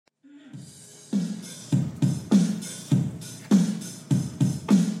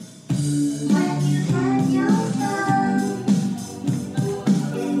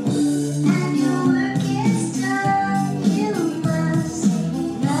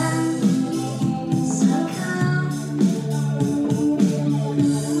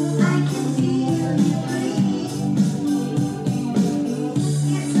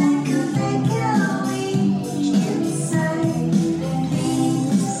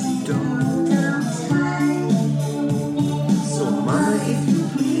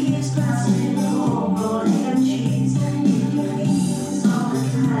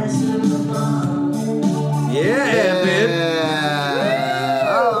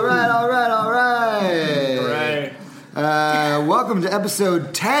to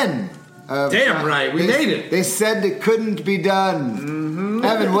episode 10. Damn right, we made it. They said it couldn't be done. Mm-hmm.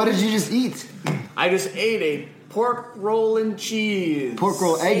 Evan, what did you just eat? I just ate a pork roll and cheese. Pork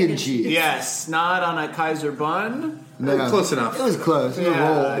roll, egg and cheese. Yes, not on a Kaiser bun. No. Close enough. It was close. It was a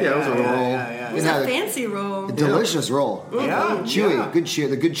roll. Yeah, it was a roll. It was a fancy roll. A delicious roll. Yeah. Chewy. Yeah. Good chew.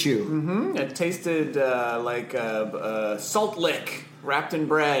 The good chew. Mm-hmm. It tasted like salt lick wrapped in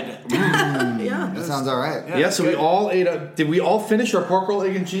bread. Yeah. That sounds all right. Yeah, so we all ate did we all finish our pork roll,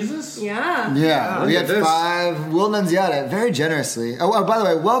 egg, and cheeses? Yeah. Yeah, we had Look at this. 5. Will Nunziata, very generously. Oh, by the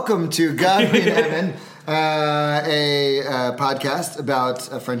way, welcome to Godwin Evan, a podcast about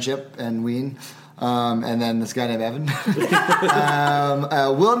friendship and ween. And then this guy named Evan.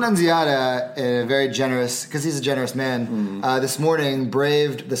 Will Nunziata, very generous, because he's a generous man, this morning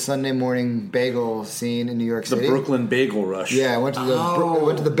braved the Sunday morning bagel scene in New York The City. Brooklyn Bagel Rush. Yeah, I went to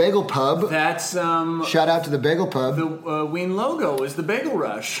the bagel pub. That's Shout out to the bagel pub. the Ween logo is the Bagel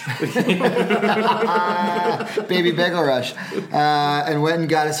Rush. Baby bagel rush. And went and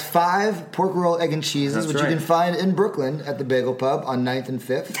got us 5 pork roll, egg, and cheeses, That's which right. you can find in Brooklyn at the bagel pub on 9th and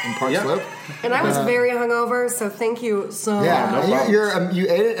 5th in Park Yep. Slope. And I was very hungover, so thank you so much. Yeah, no you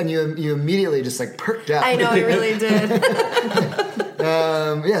ate it and you immediately just like perked up. I know, I really did.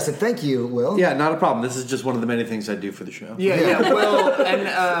 So thank you, Will. Yeah, not a problem. This is just one of the many things I do for the show. Yeah. Well, and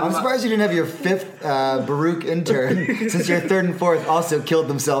I'm surprised you didn't have your 5th Baruch intern, since your 3rd and 4th also killed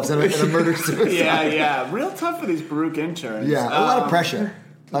themselves in a murder suicide. yeah, real tough for these Baruch interns. Yeah, a lot of pressure.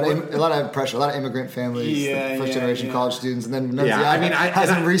 A lot of pressure. A lot of immigrant families, Yeah, first generation yeah. college students, and then Yeah, I mean,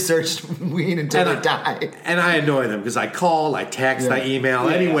 hasn't researched Ween until they die. And I annoy them because I call, I text, Yeah. I email,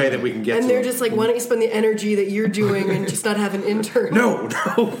 any way that we can get And to they're them. just like, why don't you spend the energy that you're doing and just not have an intern? No.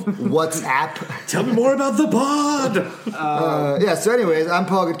 WhatsApp. Tell me more about the pod. So anyways, I'm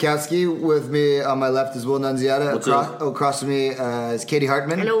Paul Gutkowski. With me on my left is Will Nunziata. What's up? Across from me is Katie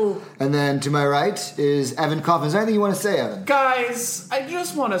Hartman. Hello. And then to my right is Evan Coffin. Is there anything you want to say, Evan? Guys, I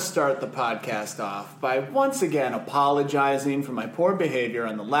just want to start the podcast off by once again apologizing for my poor behavior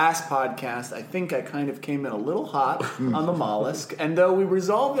on the last podcast. I think I kind of came in a little hot on the mollusk, and though we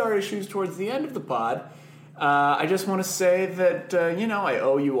resolved our issues towards the end of the pod, I just want to say that I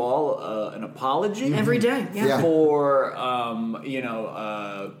owe you all an apology Every day, yeah. for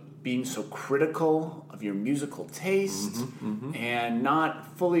being so critical of your musical taste and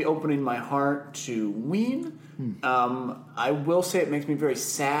not fully opening my heart to Ween. I will say it makes me very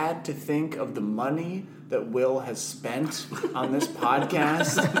sad to think of the money that Will has spent on this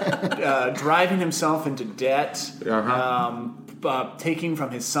podcast, driving himself into debt, taking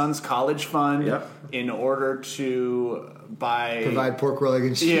from his son's college fund in order to Provide pork roll, egg,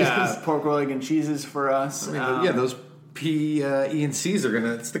 and cheese. Yeah, pork roll, egg, and cheeses for us. Those P, E, and C's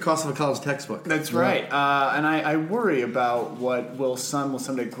are it's the cost of a college textbook. That's right. And I worry about what Will's son will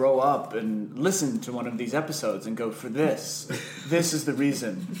someday grow up and listen to one of these episodes and go, for this. This is the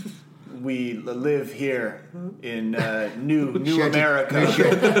reason we live here in new America.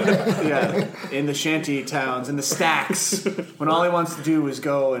 In the shanty towns, in the stacks, when all he wants to do is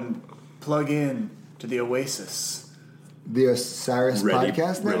go and plug in to the Oasis. The Osiris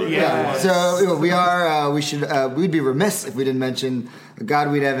podcast now? Yes. So we are, we'd be remiss if we didn't mention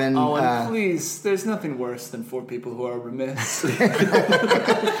Godwin Evan. Oh, and please, there's nothing worse than 4 people who are remiss.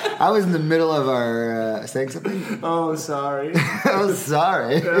 I was in the middle of our saying something. Oh, sorry. I was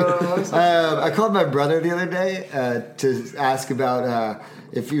sorry. Oh, sorry. I called my brother the other day to ask about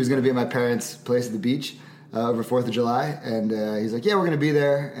if he was going to be at my parents' place at the beach over 4th of July. And he's like, yeah, we're going to be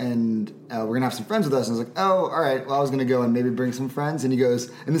there, and we're going to have some friends with us. And I was like, oh, all right. Well, I was going to go and maybe bring some friends. And he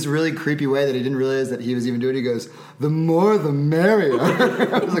goes, in this really creepy way that he didn't realize that he was even doing, he goes, the more the merrier.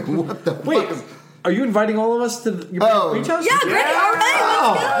 I was like, what the fuck? Are you inviting all of us to your beach house? Yeah, great. All right, let's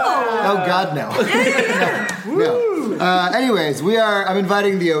go. Oh, God, no. No. Anyways, I'm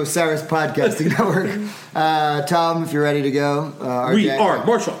inviting the Osiris Podcasting Network. Tom, if you're ready to go. We are.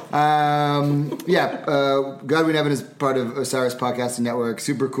 Marshall. Godwin Evan is part of Osiris Podcasting Network.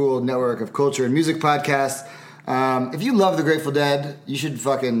 Super cool network of culture and music podcasts. If you love the Grateful Dead, you should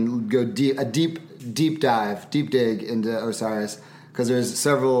fucking go deep dig into Osiris, because there's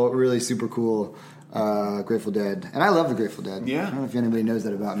several really super cool Grateful Dead, and I love the Grateful Dead. Yeah. I don't know if anybody knows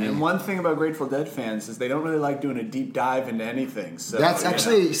that about me. And one thing about Grateful Dead fans is they don't really like doing a deep dive into anything. So That's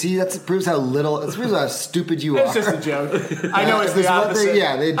actually that proves how stupid you are. It's just a joke. I know it's the opposite.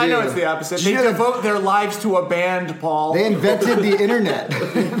 They do. I know it's the opposite. Did They you know devote their lives to a band, Paul. They invented the internet.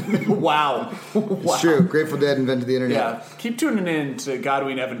 Wow. It's true. Grateful Dead invented the internet. Yeah. Keep tuning in to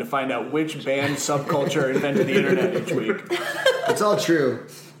Godwin Evan to find out which band subculture invented the internet each week. It's all true.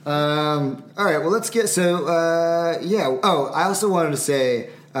 All right, well, let's get yeah. Oh, I also wanted to say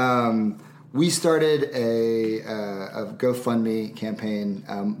we started a GoFundMe campaign.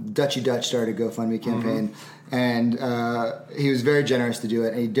 Dutchy Dutch started a GoFundMe campaign, and he was very generous to do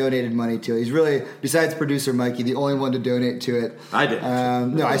it, and he donated money to it. He's really, besides producer Mikey, the only one to donate to it. I did.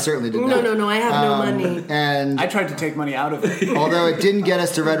 No, I certainly did not. No, I have no money. And I tried to take money out of it. although it didn't get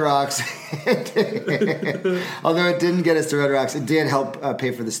us to Red Rocks, it did help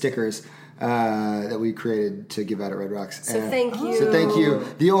pay for the stickers that we created to give out at Red Rocks. So thank you. So thank you.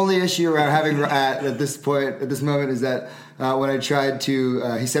 The only issue around having at this moment, is that when I tried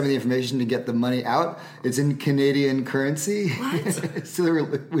to, he sent me the information to get the money out. It's in Canadian currency. What? So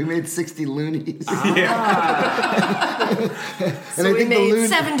we made 60 loonies. So we made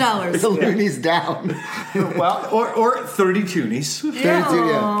 $7. The loonies down. Well, Or 30 toonies. 32,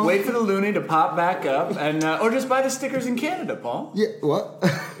 yeah. wait for the loonie to pop back up, and or just buy the stickers in Canada, Paul. Yeah, what?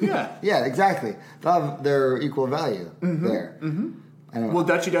 Yeah. Yeah, exactly. They'll have their equal value there. I don't know. Will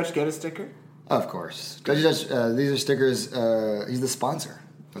Dutchy Dutch get a sticker? Of course. Dutchy Dutch, these are stickers. He's the sponsor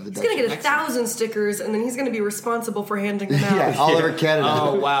of the He's Dutch. going to get 1,000 stickers, and then he's going to be responsible for handing them out. Yeah, all over Canada.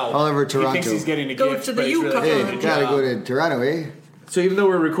 Oh, wow. All over Toronto. He thinks he's getting a Go gift, to but the he's really Yukon. doing Hey, a gotta job. go to Toronto, eh? So even though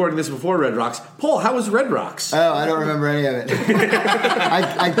we're recording this before Red Rocks, Paul, how was Red Rocks? Oh, I don't remember any of it.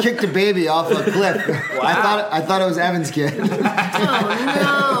 I kicked a baby off a cliff. I thought it was Evan's kid.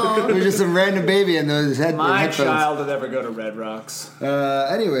 Oh, It was just some random baby in those My headphones. child will never go to Red Rocks.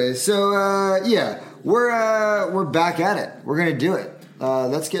 Anyway, so yeah, we're back at it. We're gonna do it.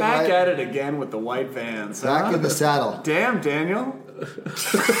 Let's get Back right at it again with the white vans. back huh? in the saddle. Damn, Daniel.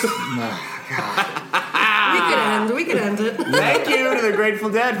 we could end it. Thank you to the Grateful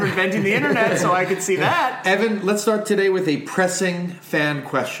Dead for inventing the internet so I could see that. Evan, let's start today with a pressing fan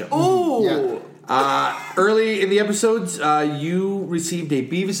question. Ooh. Yeah. Early in the episodes, you received a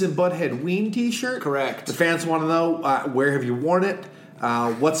Beavis and Butthead Ween t-shirt. Correct. The fans want to know, where have you worn it?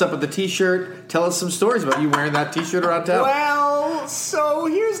 What's up with the t-shirt? Tell us some stories about you wearing that t-shirt around town. Well, so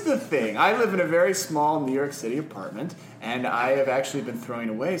here's the thing. I live in a very small New York City apartment, and I have actually been throwing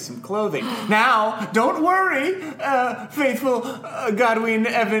away some clothing. Now, don't worry, faithful Godwin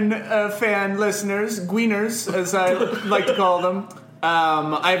Evan fan listeners, Gweeners, as I like to call them.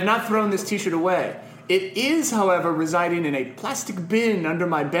 I have not thrown this t-shirt away. It is, however, residing in a plastic bin under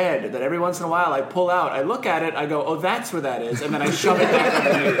my bed that every once in a while I pull out. I look at it, I go, oh, that's where that is, and then I shove it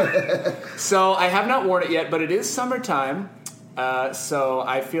back underneath. So I have not worn it yet, but it is summertime, so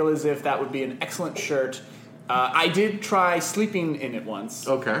I feel as if that would be an excellent shirt. I did try sleeping in it once.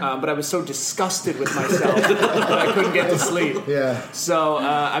 Okay. But I was so disgusted with myself that I couldn't get to sleep. Yeah. So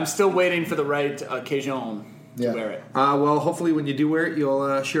I'm still waiting for the right occasion to Yeah. wear it. Well, hopefully when you do wear it,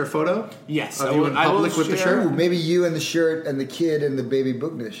 you'll share a photo. Yes, Of I you will- in I will public with the share- shirt. Ooh, maybe you and the shirt and the kid and the baby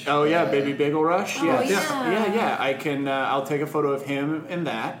Boognish. Oh yeah, Baby Bagel Rush. Oh, Yes. yeah. yeah. I can. I'll take a photo of him in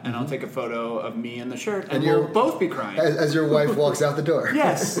that, and I'll take a photo of me in the shirt, and you're- we'll both be crying. As your wife walks out the door.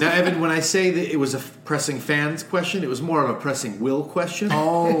 Yes. Now, Evan, when I say that it was a pressing fans question, it was more of a pressing Will question.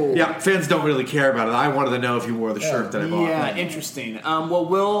 Oh. Yeah, fans don't really care about it. I wanted to know if you wore the shirt that I bought. Yeah, interesting. Well,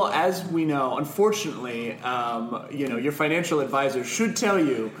 Will, as we know, unfortunately, your financial advisor should tell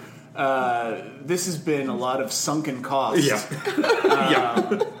you this has been a lot of sunken costs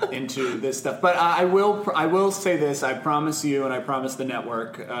into this stuff. But I will say this. I promise you, and I promise the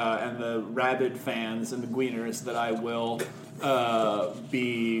network and the rabid fans and the Gweeners that I will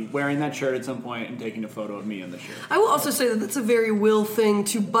be wearing that shirt at some point and taking a photo of me in the shirt. I will also say that that's a very Will thing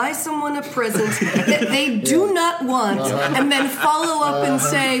to buy someone a present that they do not want and then follow up and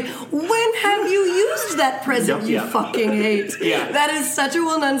say, when have you used that present you Yeah. fucking hate? Yeah. That is such a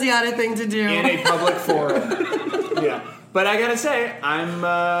Will Nunziata thing to do. In a public forum. Yeah. But I gotta say, I'm,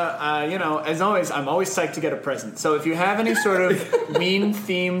 as always, I'm always psyched to get a present. So if you have any sort of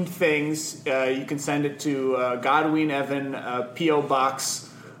Ween-themed things, you can send it to Godwin Evan, P.O. Box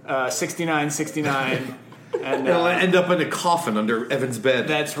 6969. And It'll end up in a coffin under Evan's bed.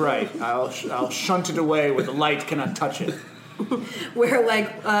 that's right. I'll shunt it away where the light cannot touch it. Where,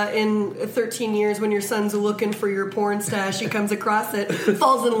 in 13 years, when your son's looking for your porn stash, he comes across it,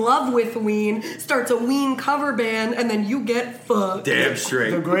 falls in love with Ween, starts a Ween cover band, and then you get fucked. Damn The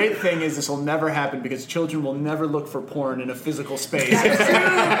straight. great thing is this will never happen because children will never look for porn in a physical space.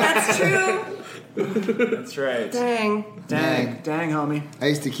 That's true. That's right. Dang. Dang, homie. I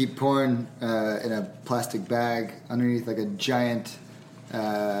used to keep porn in a plastic bag underneath like a giant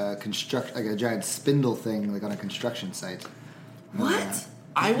giant spindle thing, like on a construction site. What?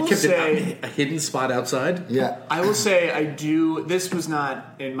 I will Kept say. it a hidden spot outside. Yeah. I will say I do. This was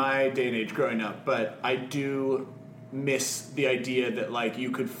not in my day and age growing up, but I do miss the idea that like you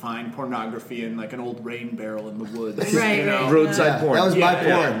could find pornography in like an old rain barrel in the woods. Right, you know? right. Roadside porn. That was my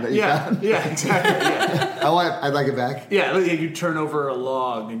Yeah, porn that you Yeah, found. yeah, exactly. Yeah. I'd like it back. Yeah, like you'd turn over a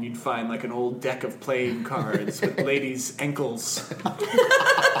log and you'd find like an old deck of playing cards with ladies' ankles.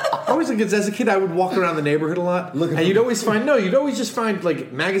 Always like as a kid, I would walk around the neighborhood a lot, and you'd always just find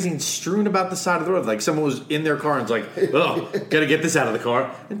like magazines strewn about the side of the road. Like someone was in their car and was like, "Oh, gotta get this out of the car,"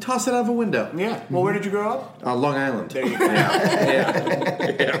 and toss it out of a window. Yeah. Well, where did you grow up? Long Island. There you go.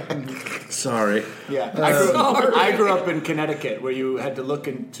 Yeah. Sorry. Yeah. I grew up in Connecticut, where you had to look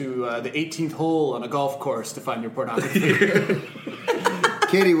into the 18th hole on a golf course to find your pornography.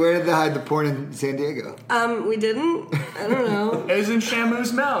 Katie, where did they hide the porn in San Diego? We didn't. I don't know. It was in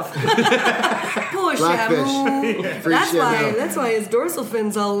Shamu's mouth. Poor Blackfish. Shamu. Free Shamu. That's why his dorsal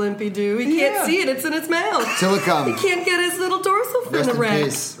fin's all limpy do. He can't see it. It's in his mouth. Tillicum. He can't get his little dorsal fin Rest in erect.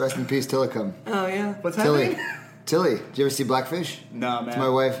 peace. Rest in peace, Tillicum. Oh yeah. What's Tilly. happening? Tilly. Did you ever see Blackfish? No, man. It's my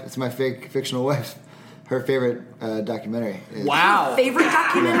wife. It's my fictional wife. Her favorite documentary. Is, Wow. Favorite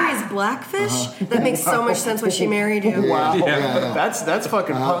documentary is Blackfish. That makes so much sense when she married you. Wow. Yeah. That's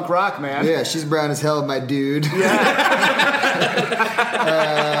fucking punk rock, man. Yeah, she's brown as hell, my dude.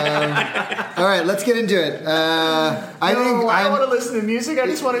 All right, let's get into it. I don't want to listen to music. I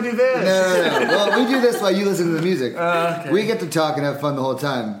just want to do this. No. Well, we do this while you listen to the music. Okay. We get to talk and have fun the whole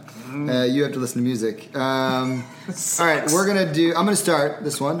time. You have to listen to music. All right, I'm gonna start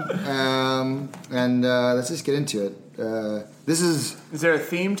this one, and let's just get into it. This is there a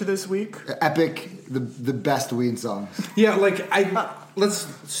theme to this week? epic, the best Ween songs. Yeah, let's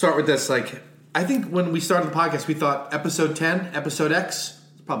start with this. Like, I think when we started the podcast, we thought episode 10, episode X,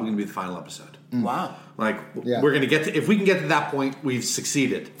 is probably going to be the final episode. Wow. Like, Yeah. we're going to get to, if we can get to that point, we've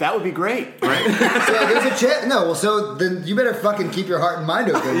succeeded. That would be great. Right? So there's a chance. No, well, so then you better fucking keep your heart and mind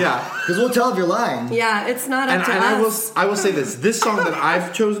open. Yeah. because we'll tell if you're lying. Yeah, it's not up to and us. I will say this song that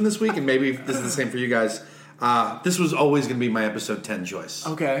I've chosen this week, and maybe this is the same for you guys, this was always going to be my episode 10 choice.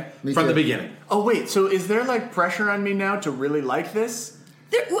 Okay. Me From too. the beginning. Oh wait, so is there like pressure on me now to really like this?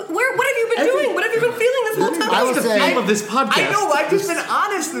 What have you been doing? What have you been feeling this whole time? I would That's the say- theme of this podcast. I know. I've just been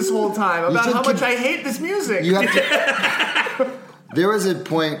honest this whole time about should how much keep- I hate this music. You have to. There was a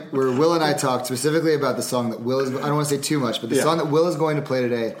point where Will and I talked specifically about the song that Will is. I don't want to say too much, but the Yeah. song that Will is going to play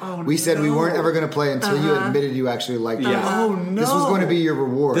today. We said we weren't ever going to play until you admitted you actually liked it. Yeah. Oh no! This was going to be your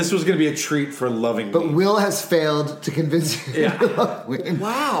reward. This was going to be a treat for loving but me. Will has failed to convince you. Yeah. to love Ween.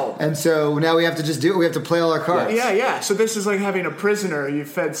 Wow. And so now we have to just do it. We have to play all our cards. Yeah. So this is like having a prisoner you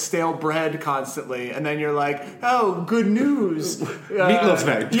fed stale bread constantly, and then you're like, "Oh, good news, Meatloaf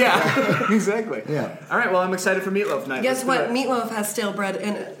night. Yeah, exactly. Yeah. All right. Well, I'm excited for Meatloaf night. Guess Let's what? do it. Meatloaf has stale bread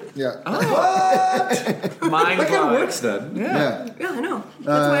in it. Yeah. Mind That kind of blowing. works then. Yeah. Yeah, I know.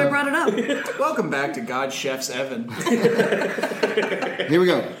 That's why I brought it up. Welcome back to God Chef's Evan. Here we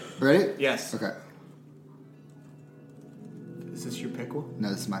go. Ready? Yes. Okay. Is this your pick, Will? No,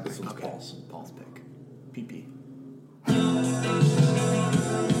 this is my pick. Okay. Paul's pick. PP.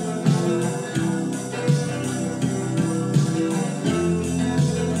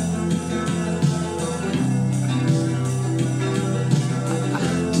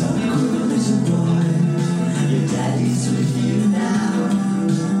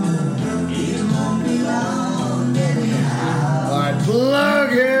 All right, plug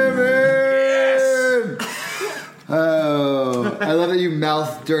him in. Oh, I love that you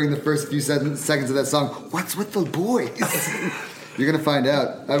mouth during the first few seconds of that song. What's with the boys? You're gonna find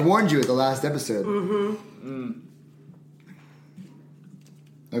out. I warned you at the last episode. Mm-hmm.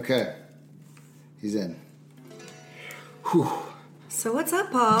 Okay, he's in. Whew. So what's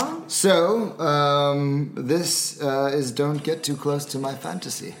up, Paul? So, this is Don't Get Too Close to My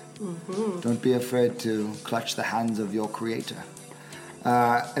Fantasy. Don't be afraid to clutch the hands of your creator.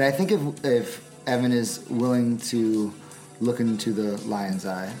 And I think if Evan is willing to look into the lion's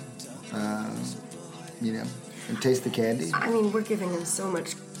eye, and taste the candy. I mean, we're giving him so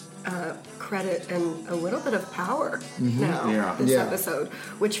much credit and a little bit of power now Yeah. this Yeah. episode,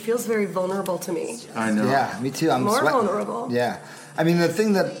 which feels very vulnerable to me. I know. Yeah, me too. I'm More sweating. vulnerable. Yeah. I mean, the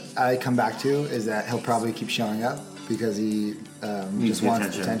thing that I come back to is that he'll probably keep showing up because he just the wants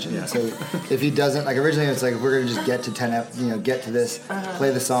attention. attention. Yeah. So if he doesn't, like originally it's like if we're gonna just get to 10, get to this, play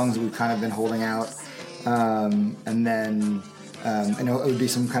the songs that we've kind of been holding out, and then it would be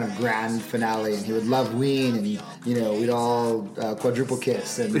some kind of grand finale, and he would love Ween, and we'd all quadruple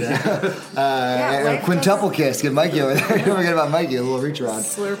kiss and life quintuple kiss. Get Mikey over there. Don't forget about Mikey, a little reach around.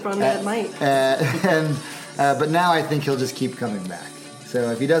 Slurp on that mic. But now I think he'll just keep coming back.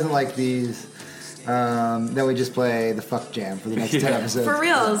 So if he doesn't like these, then we just play the fuck jam for the next 10 episodes. For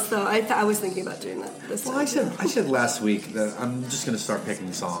reals, though, I was thinking about doing that this Well, time. I said last week that I'm just going to start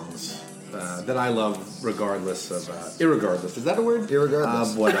picking songs that I love, irregardless. Is that a word? Irregardless.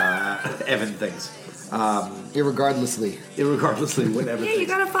 Of what Evan thinks. Irregardlessly. Irregardlessly, whatever. Yeah, you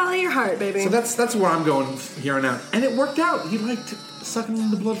gotta follow your heart, baby. So that's where I'm going here on out, and it worked out. He liked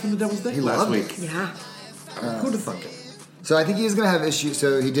sucking the blood from the devil's dick last loved week. it. Yeah. Who'd have thunk it? So I think he's going to have issues.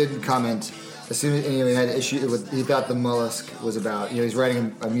 So he did comment as soon as he had issue with. He thought the mollusk was about. He's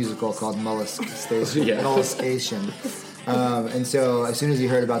writing a musical called Mollusk Station. Yeah. Molluscation. And so as soon as he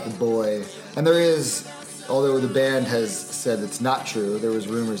heard about the boy, and there is, although the band has said it's not true, there was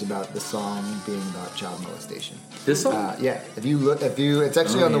rumors about the song being about child molestation. This song? Yeah. It's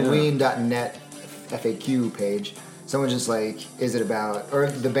actually on the Ween.net FAQ page. Someone's just like, is it about, or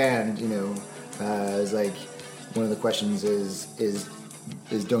the band, is like, one of the questions is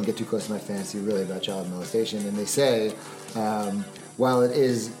don't get too close to my fantasy really about child molestation, and they say, while it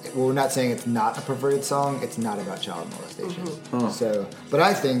is, well, we're not saying it's not a perverted song, it's not about child molestation. So, but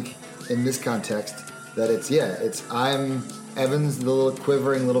I think in this context that it's I'm Evan's the little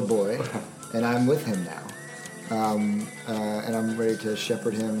quivering little boy, and I'm with him now, and I'm ready to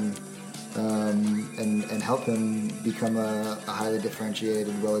shepherd him. And help him become a highly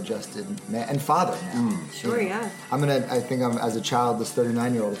differentiated, well-adjusted man and father now. Sure, yeah. I think as a childless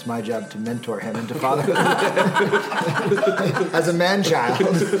 39-year-old, it's my job to mentor him into fatherhood. As a man-child,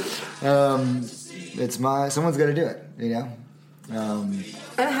 someone's got to do it, I'm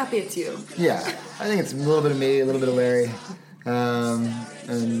happy it's you. Yeah, I think it's a little bit of me, a little bit of Larry, and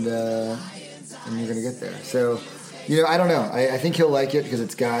you're gonna get there. So. I don't know. I think he'll like it because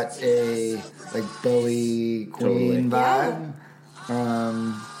it's got a Bowie Queen vibe.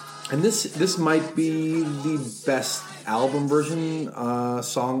 And this might be the best album version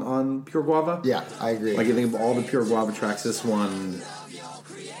song on Pure Guava. Yeah, I agree. Like, you think of all the Pure Guava tracks, this one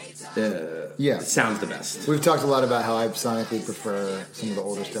sounds the best. We've talked a lot about how I sonically prefer some of the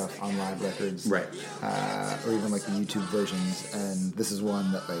older stuff on live records, right? Or even like the YouTube versions. And this is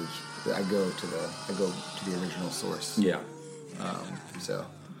one that I go to the original source. Yeah.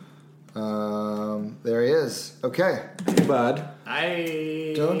 There he is. Okay. Hey, bud.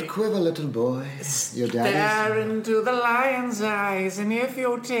 Don't quiver, little boy. Your daddy's. Stare into the lion's eyes, and if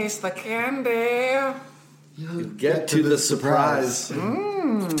you taste the candy, you'll get to the surprise.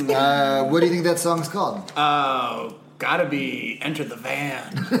 What do you think that song's called? Gotta be Enter the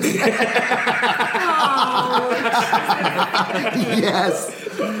Van. Yes.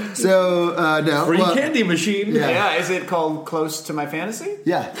 So no. Free candy machine. Yeah. Is it called Close to My Fantasy?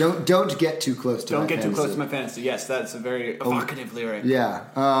 Yeah. Don't get too close to. Don't my get fantasy. too close to my fantasy. Yes, that's a very evocative lyric. Yeah.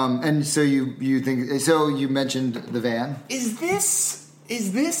 And so you think so? You mentioned the van.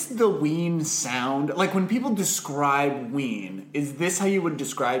 Is this the Ween sound? Like, when people describe Ween, is this how you would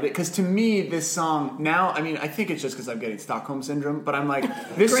describe it? Because to me, this song, now, I mean, I think it's just because I'm getting Stockholm Syndrome, but I'm like,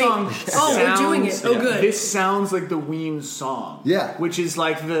 this Great. song sounds... we're doing it. Oh, good. This sounds like the Ween song. Yeah. Which is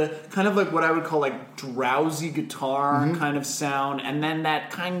like the, kind of like what I would call like drowsy guitar kind of sound, and then that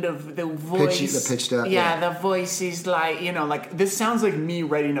kind of, the voice... the pitched up. Yeah, the voice is like, like, this sounds like me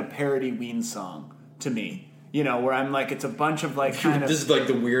writing a parody Ween song to me. Where I'm like, it's a bunch of like kind of... This is like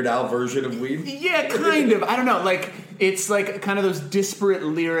the Weird Al version of Weed? Yeah, kind of. I don't know. Like, it's like kind of those disparate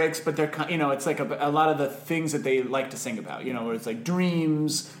lyrics, but they're, it's like a lot of the things that they like to sing about, where it's like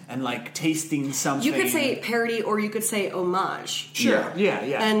dreams and like tasting something. You could say parody or you could say homage. Sure.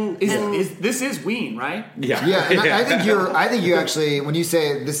 Yeah. And this is Ween, right? Yeah. Yeah, and I think you actually, when you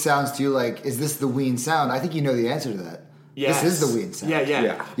say this sounds to you like, is this the Ween sound? I think you know the answer to that. Yes. This is the Ween sound.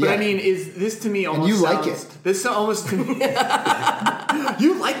 Yeah. But I mean, is this to me almost... And you sounds, like it. This almost to me...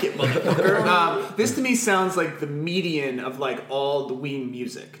 You like it, motherfucker. This to me sounds like the median of like all the Ween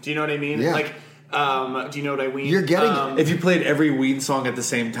music. Do you know what I mean? Yeah. Like, do you know what I mean? You're getting it. If you played every Ween song at the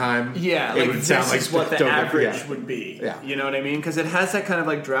same time, Yeah, it like would sound this is like what the average would be. Yeah. You know what I mean? Because it has that kind of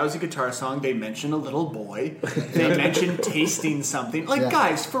like drowsy guitar song. They mention a little boy. They mention tasting something. Like,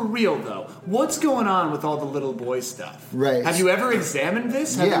 guys, for real though, what's going on with all the little boy stuff? Right. Have you ever examined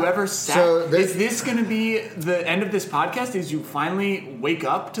this? Have you ever sat? Is this going to be the end of this podcast? Is you finally wake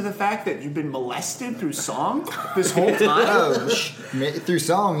up to the fact that you've been molested through song this whole time? Through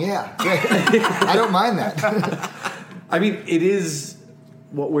song, yeah. I don't mind that. I mean, it is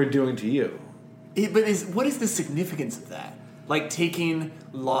what we're doing to you. But what is the significance of that? Like taking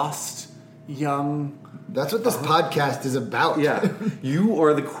lost young. That's what this podcast is about. Yeah, you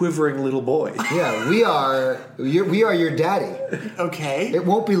are the quivering little boy. Yeah, we are your daddy. Okay. It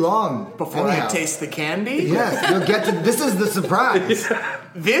won't be long. Before anyhow. I taste the candy? Yes, you'll get to. This is the surprise.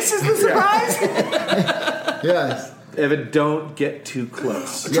 This is the surprise? Yes. Evan, don't get too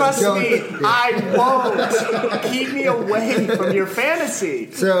close. Trust don't- me, I won't. Keep me away from your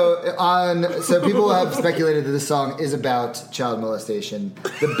fantasy. So people have speculated that this song is about child molestation.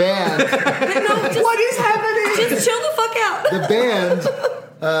 The band, What is happening? Just chill the fuck out.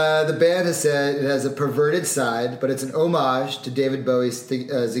 the band has said it has a perverted side, but it's an homage to David Bowie's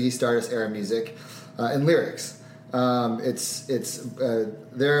Ziggy Stardust era music and lyrics. It's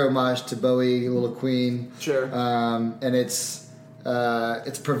their homage to Bowie, Little Queen. Sure. And it's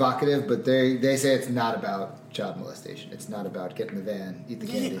provocative, but they say it's not about child molestation. It's not about get in the van, eat the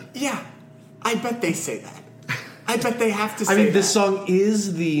candy. Yeah, I bet they say that. I bet they have to say I mean, that. this song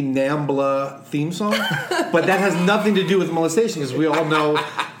is the NAMBLA theme song, but that has nothing to do with molestation because we all know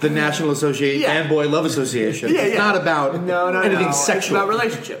the National Association Yeah. and Boy Love Association. Yeah, It's yeah. not about anything It's sexual. about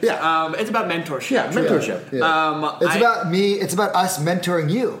relationships. Yeah. It's about mentorship. Yeah, mentorship. Yeah. It's about me. It's about us mentoring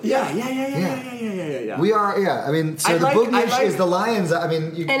you. Yeah. We are. Yeah. I mean, so I the like- Boognish I like- is the Lions. I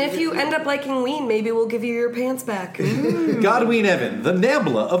mean, And if you end up liking Ween, maybe we'll give you your pants back. Godwin Evan, the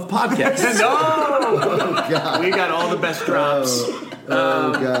NAMBLA of podcasts. No! God. We got all the best drops.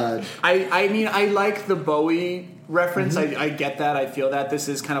 Oh God. I mean, I like the Bowie reference. I get that. I feel that. This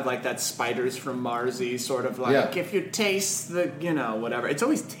is kind of like that Spiders from Mars-y sort of like, Yeah. if you taste the, whatever. It's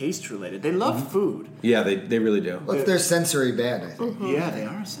always taste related. They love food. Yeah, they really do. What's their sensory band? I think, Yeah, they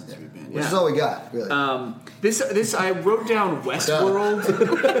are a sensory band. which is all we got, really. This I wrote down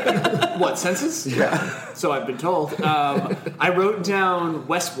Westworld. What, senses? Yeah. So I've been told. I wrote down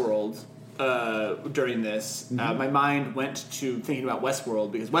Westworld during this. My mind went to thinking about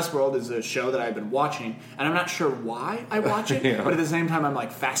Westworld because Westworld is a show that I've been watching, and I'm not sure why I watch it, Yeah. but at the same time I'm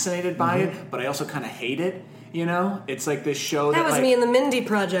like fascinated by it, but I also kind of hate it. It's like this show That was like, me in the Mindy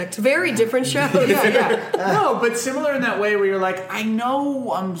Project. Very different shows. yeah. No, but similar in that way where you're like, I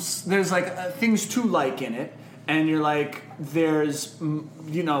know there's like things to like in it, and you're like, there's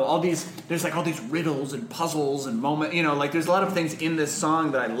all these riddles and puzzles and like there's a lot of things in this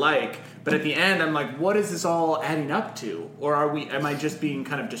song that I like, but at the end I'm like, what is this all adding up to? Or am I just being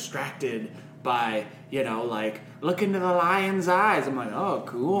kind of distracted by like look into the lion's eyes? I'm like, oh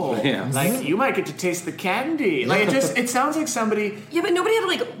cool. Yeah. Like you might get to taste the candy. Like it sounds like somebody. Yeah, but nobody had to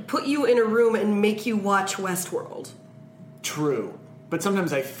like put you in a room and make you watch Westworld. True. But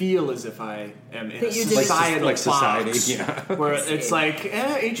sometimes I feel as if I am in a That you did- societal Like society, box yeah. where it's like,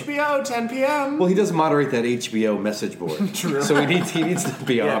 HBO, 10 p.m. Well, he does moderate that HBO message board. True. So he needs to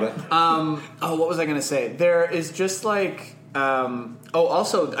be on it. What was I going to say? There is just like...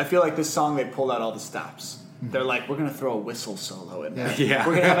 also, I feel like this song, they pulled out all the stops. They're like, we're going to throw a whistle solo in there. Yeah.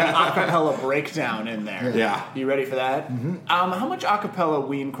 We're going to have an acapella breakdown in there. Yeah. You ready for that? How much acapella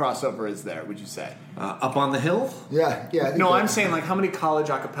Ween crossover is there, would you say? Up on the hill? yeah. I think No, that- I'm saying like how many college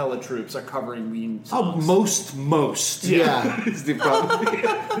acapella troops are covering Ween Oh, songs? most. Yeah. Is the problem.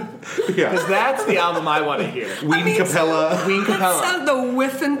 Yeah. Because that's the album I want to hear. Ween Capella. Ween Capella. Sound the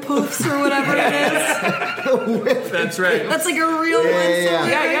Whiff and Poofs or whatever it is. That's right. That's like a real one. yeah.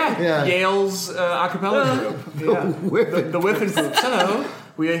 Yeah. Yeah. Yale's acapella group. Yeah. The Whiff and Groups. Hello.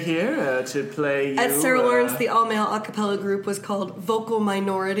 We are here to play you. At Sarah Lawrence, the all-male a cappella group was called Vocal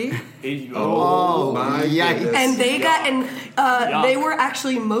Minority. Oh, my yikes. goodness. And they got, and Yuck. they were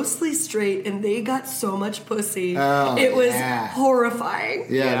actually mostly straight, and they got so much pussy. Oh, it was yeah. horrifying.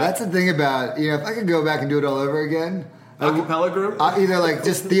 Yeah, that's the thing about, if I could go back and do it all over again, acapella group. either like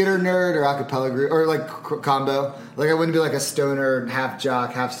just theater nerd or acapella group or like combo. Like I wouldn't be like a stoner, half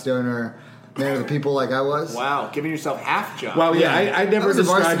jock, half stoner, man of the people like I was. Wow, giving yourself half job. Wow, yeah, I I never was a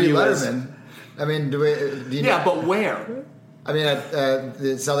described varsity you as... letterman. I mean, do you Yeah, know? but where? I mean, at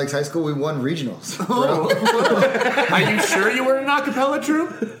the South Lakes High School, we won regionals. Are you sure you were in an acapella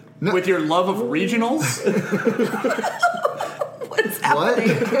troupe? No. With your love of regionals? What's What?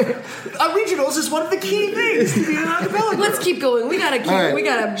 happening? Regionals is one of the key things to be in an acapella group. Let's keep going. We gotta keep. All right. We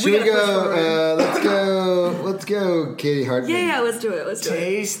gotta. Should we push forward. go? Let's go, Katie Hartman. Yeah, let's do it. Let's do it.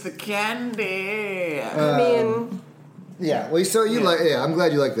 Taste the candy. I mean, Yeah. Well, so you like? Yeah, I'm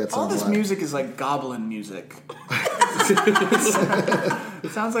glad you like that song. All this a lot. music is like goblin music.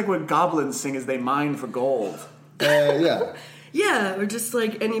 It sounds like what goblins sing as they mine for gold. Yeah. yeah, or just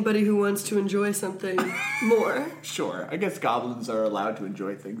like anybody who wants to enjoy something more. Sure, I guess goblins are allowed to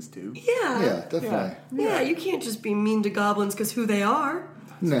enjoy things too. Yeah. Yeah. Definitely. Yeah, you can't just be mean to goblins because who they are.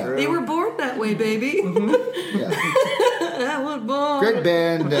 No. They were born that way, baby. Yeah. Atwood Boy. Great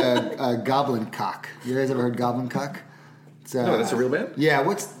band, Goblin Cock. You guys ever heard Goblin Cock? It's, No, that's a real band? Yeah.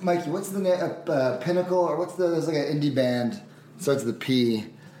 Mikey? What's the name? Pinnacle or there's like an indie band. Starts with a P.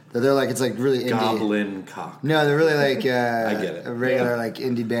 They're like, it's like really indie. Goblin Cock. No, they're really like I get it. a regular like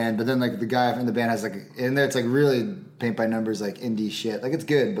indie band, but then like the guy from the band has like in there it's like really paint by numbers like indie shit. Like it's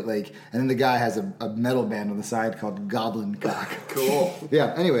good, but like and then the guy has a metal band on the side called Goblin Cock. Cool.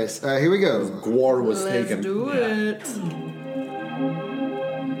 Yeah. Anyways, here we go. Gwar was Let's taken. do it.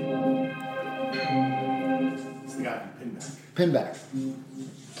 It's the guy from Pinback. Pinback.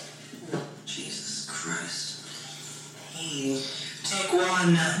 Jesus Christ. Hey, take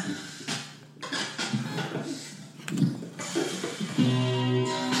one.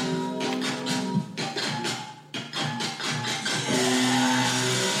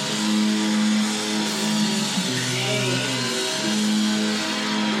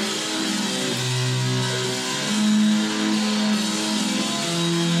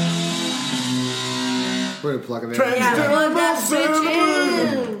 We're gonna plug him in. Yeah, plug that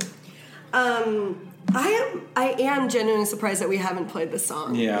bitch in. I am genuinely surprised that we haven't played this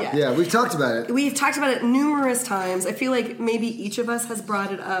song. Yeah. yet. Yeah, we've talked about it. We've talked about it numerous times. I feel like maybe each of us has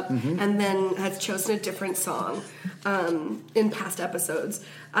brought it up Mm-hmm. and then has chosen a different song in past episodes.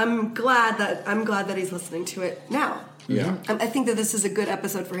 I'm glad that he's listening to it now. Yeah. I think that this is a good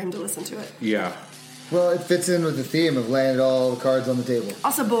episode for him to listen to it. Yeah. Well, it fits in with the theme of laying all the cards on the table.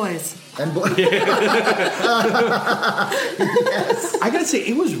 Also, boys. And I gotta say,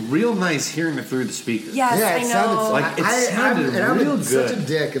 it was real nice hearing it through the speakers. Yes, yeah, I it know. sounded Like, it sounded I'm real such a good.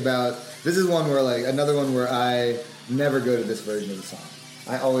 dick about this is one where like another one where I never go to this version of the song.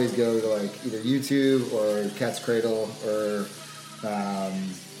 I always go to like either YouTube or Cat's Cradle or I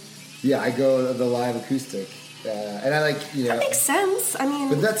go to the live acoustic. And I like That makes sense. I mean,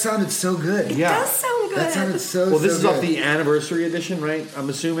 but that sounded so good. it Yeah. does sound good. That sounded so. Well, this so is good. off the anniversary edition, right? I'm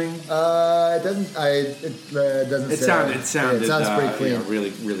assuming. It doesn't. It doesn't. It say. sounded. It sounds pretty clean. Yeah,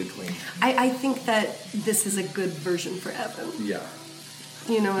 really, really clean. I think that this is a good version for Evan. Yeah.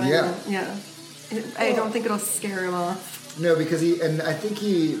 You know what Yeah. I mean? Yeah. I don't think it'll scare him off. No, because I think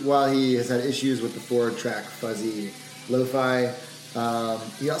while he has had issues with the 4-track fuzzy lo-fi,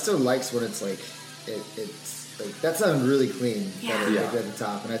 he also likes when it's like it's like that sounds really clean. Yeah. Like, Yeah. at the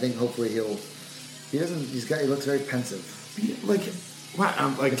top, and I think hopefully he looks very pensive. Like, wow.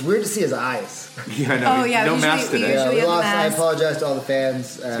 I'm like, It's weird to see his eyes. yeah, I know. Oh, yeah, No usually- mask today. we usually- we have the lost. I mask. apologize to all the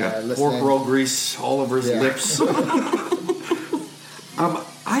fans He's got listening. pork roll grease all over his Yeah. lips.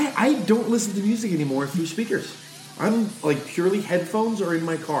 I don't listen to music anymore through speakers. I'm like purely headphones or in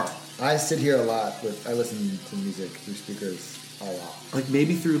my car. I sit here a lot I listen to music through speakers a lot. Like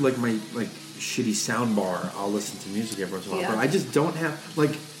maybe through like my shitty sound bar, I'll listen to music every once in a while. Yeah. But I just don't have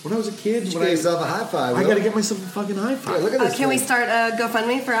like when I was a kid. Get When yourself a high five. I Will. gotta get myself a fucking hi-fi. Yeah, look at this. Can we thing. start a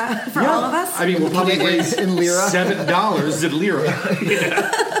GoFundMe for all of us? I mean, we'll probably raise in lira? $7 in lira.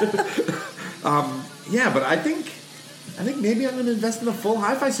 Yeah, but I think maybe I'm going to invest in a full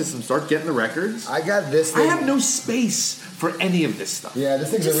hi-fi system. Start getting the records. I got this I thing. have no space for any of this stuff. Yeah, this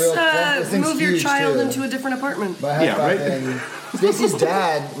thing's Just a real. This thing's move your huge, child too. into a different apartment. My hi-fi Yeah, right? thing. Stacy's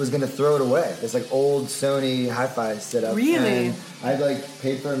dad was gonna throw it away. It's like old Sony hi-fi setup. Really? And I like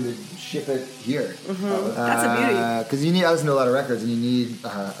paid for him to ship it here. That's a beauty. Because you need. I listen to a lot of records, and you need a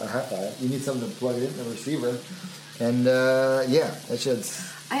hi-fi. You need something to plug it in, a receiver. And that shit's.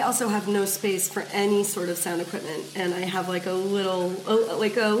 I also have no space for any sort of sound equipment, and I have like a little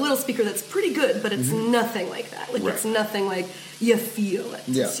speaker that's pretty good, but it's nothing like that. Like it's Right. nothing like you feel it.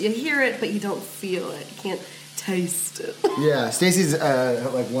 Yeah. You hear it, but you don't feel it. You can't taste it. Yeah, Stacy's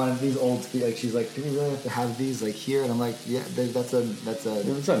like one of these old. Like she's like, do we really have to have these like here? And I'm like, yeah, that's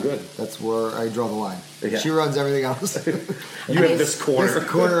not good. That's where I draw the line. Yeah. She runs everything else. You have this corner. There's a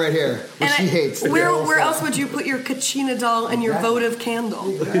corner right here, which she hates. Where else would you put your Kachina doll and your Exactly. votive candle?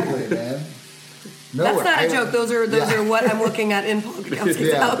 Exactly, man. No, That's not a joke. Those are what I'm looking at in Paul Gutowski's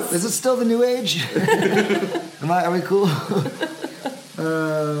Yeah. house. Is it still the new age? Are we cool?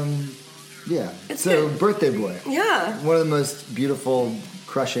 Yeah. It's so, good. Birthday Boy. Yeah. One of the most beautiful,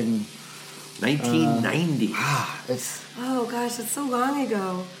 crushing. 1990. It's Oh gosh, it's so long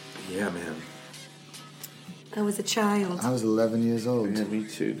ago. Yeah, man. I was a child. I was 11 years old. Yeah, me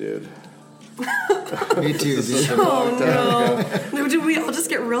too, dude. Me too, dude. Oh no! Did we all just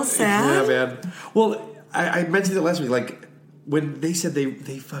get real Yeah, sad? man. Well, I mentioned it last week. Like when they said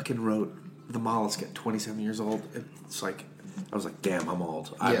they fucking wrote the Mollusk at 27 years old. It's like I was like, damn, I'm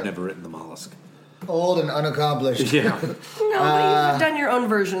old. I've Yeah. never written the Mollusk. Old and unaccomplished. Yeah. No, but you've done your own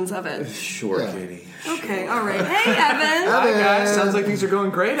versions of it. Sure, Yeah. Katie. Okay, all right. Hey, Evan. Hi guys, sounds like things are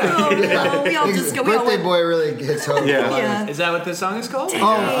going great out here. No, we all just go. We all Birthday went, boy really hits home. Yeah. yeah. Is that what this song is called? Fuck you,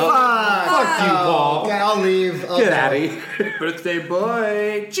 Paul. Okay, I'll leave. Get out of here. Birthday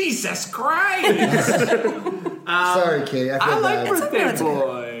boy. Jesus Christ! Sorry, Katie. I feel I like bad. Birthday It's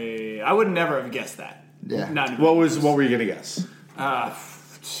okay. Boy. I would never have guessed that. Yeah. Not What were you gonna guess?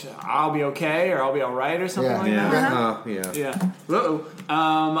 I'll be okay or I'll be all right or something Yeah. like Yeah. that. Yeah. Yeah. Uh-oh.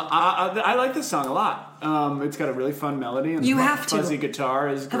 I like this song a lot. It's got a really fun melody and You the have to. fuzzy guitar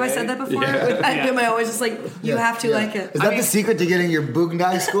is great. Have I said that before? Yeah. Am I always just like, you have to like it? Is that the secret to getting your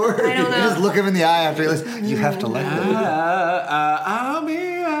Boognai score? I don't know. You just look him in the eye after you listen. You have to like it. I'll be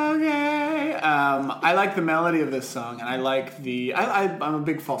okay. I like the melody of this song, and I like the. I'm a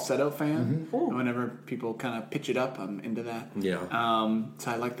big falsetto fan. Whenever people kind of pitch it up, I'm into that. Yeah.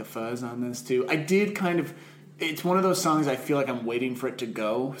 So I like the fuzz on this too. I did kind of. It's one of those songs I feel like I'm waiting for it to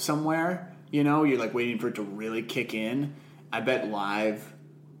go somewhere. You know, you're like waiting for it to really kick in. I bet live,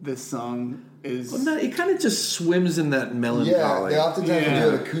 this song is. Well, no, it kind of just swims in that Yeah, melancholy. they oftentimes Yeah. do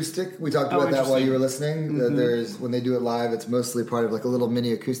it acoustic. We talked Oh, about that while you were interesting. listening. There's when they do it live, it's mostly part of like a little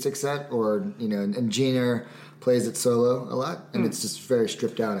mini acoustic set, or and Gina plays it solo a lot, and it's just very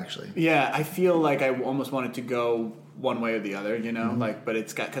stripped down actually. Yeah, I feel like I almost want it to go one way or the other, you know, Mm-hmm. like, but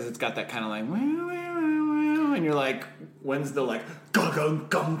it's got that kind of like, and you're like, when's the like, gum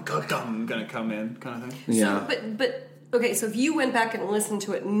gonna come in kind of thing? Yeah. So, but okay, so if you went back and listened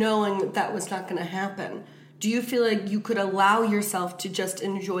to it knowing that was not going to happen, do you feel like you could allow yourself to just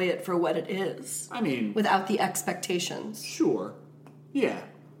enjoy it for what it is I mean, without the expectations? sure, yeah,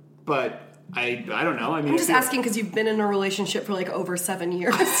 but I don't know. I mean, I'm just I feel- asking because you've been in a relationship for like over 7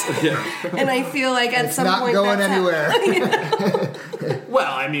 years, Yeah. and I feel like at It's some not point going that's anywhere.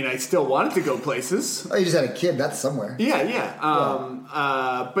 Well, I mean, I still wanted to go places. Oh, you just had a kid. That's somewhere. Yeah.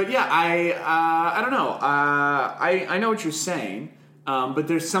 But yeah, I don't know. I know what you're saying, but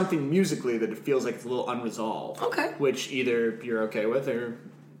there's something musically that it feels like it's a little unresolved. Okay. Which either you're okay with or,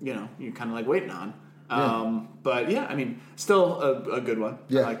 you're kind of like waiting on. But yeah, I mean, still a good one.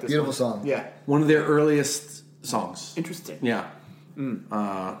 Yeah, I like this beautiful one. song. Yeah. One of their earliest songs. Interesting. Yeah.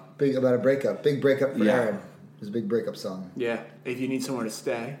 Big about a breakup. Big breakup for Yeah. Aaron. It was a big breakup song. Yeah. If you need somewhere to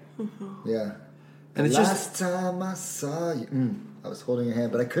stay. Yeah. And it's Last time I saw you, I was holding your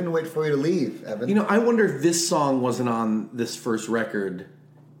hand, but I couldn't wait for you to leave, Evan. I wonder if this song wasn't on this first record,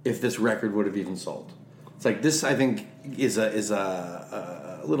 if this record would have even sold. It's like this, I think, is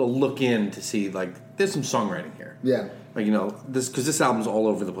a little look in to see like there's some songwriting here. Yeah. Like this because this album's all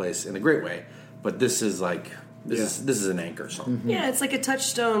over the place in a great way, but this is like this is an anchor song. Yeah, it's like a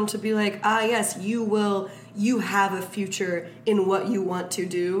touchstone to be like, yes, you have a future in what you want to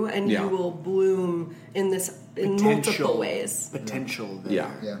do, and Yeah. you will bloom in multiple ways. Potential there.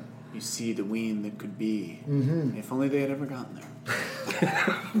 Yeah. Yeah. You see the ween that could be. Mm-hmm. If only they had ever gotten there.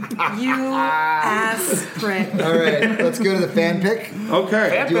 You ass prick. All right, let's go to the fan pick.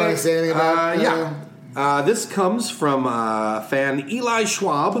 Okay. Do you want to say anything about? This comes from fan Eli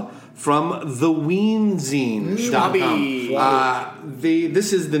Schwab from theweenZine.com.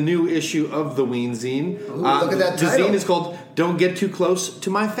 This is the new issue of the Ween Zine. Look at that The title. zine is called "Don't Get Too Close to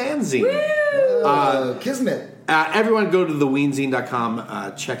My Fanzine." Kismet. Everyone go to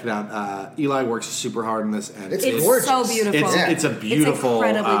theweenZine.com. Check it out. Eli works super hard on this, and It's It's gorgeous. so beautiful. it's a beautiful, It's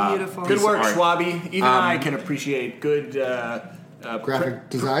incredibly beautiful. Good piece work, of art. Schwabi. Even I can appreciate good Graphic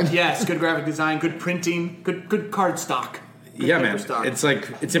design. Yes, good graphic design, good printing, good card stock. Good Yeah, paper man. stock.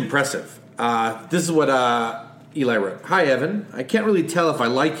 It's impressive. This is what Eli wrote. Hi, Evan. I can't really tell if I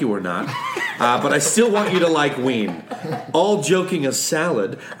like you or not, but I still want you to like Ween. All joking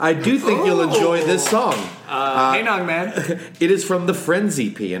aside, I do think you'll enjoy this song. Hey, Nog Man. It is from the Friends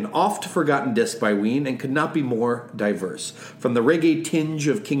EP, an oft-forgotten disc by Ween, and could not be more diverse. From the reggae tinge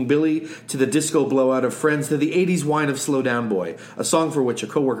of King Billy to the disco blowout of Friends to the 80s whine of Slow Down Boy, a song for which a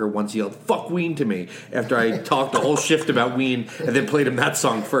coworker once yelled, "Fuck Ween" to me after I talked a whole shift about Ween and then played him that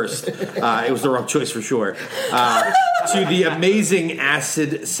song first. It was the wrong choice for sure. To the amazing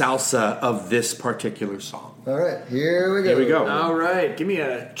acid salsa of this particular song. All right, here we go. Here we go. All right, give me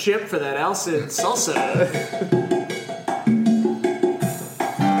a chip for that Alcid salsa.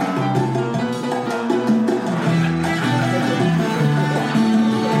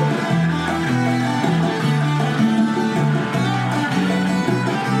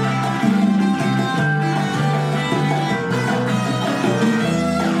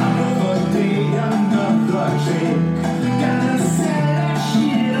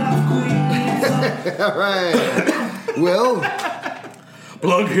 All right. Will,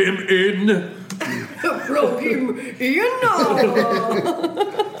 Plug him in. broke him, you know.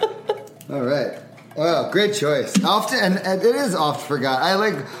 All right. Well, great choice. Often, and it is oft forgot. I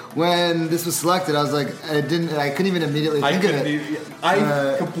like when this was selected. I was like, I couldn't even immediately think of it.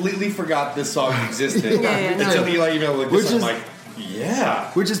 I completely forgot this song existed Yeah, until Eli emailed like Which this. is- I'm like,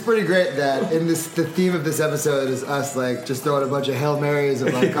 yeah. Which is pretty great that in this, the theme of this episode is us like just throwing a bunch of Hail Marys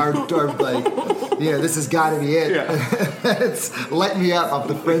of like our like, this has got to be it. Yeah. It's Light Me Up off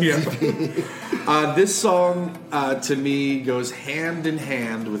the Friends Yeah. EP. This song to me goes hand in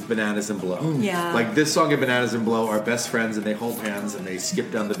hand with Bananas and Blow. Yeah. Like this song and Bananas and Blow are best friends and they hold hands and they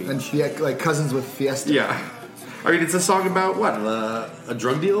skip down the beach. And yeah, like cousins with Fiesta. Yeah. I mean, it's a song about what? A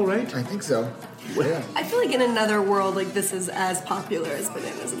drug deal, right? I think so. Yeah. I feel like in another world, like this is as popular as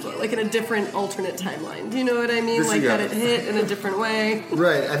Bananas and Blow, like in a different alternate timeline. Do you know what I mean? This- Like yeah. that it hit in a different way.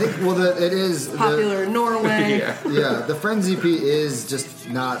 Right. I think. Well, it is Popular in Norway. Yeah. Yeah, the Friends EP is just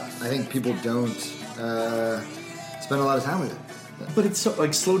not. I think people don't spend a lot of time with it. But it's so,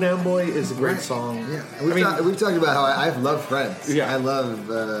 like Slow Down Boy is a great Right. song. Yeah, I mean, we've talked about how I love Friends. Yeah. I love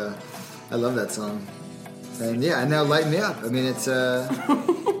that song, and yeah, and now Light Me Up. I mean, it's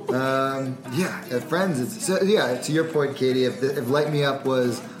Friends. It's so, yeah. To your point, Katie, if Light Me Up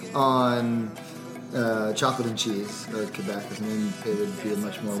was on Chocolate and Cheese or Quebec, I mean, it would be a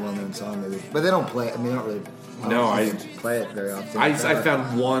much more well-known song, maybe. But they don't play it. I mean, they don't really. No, I play it very often. I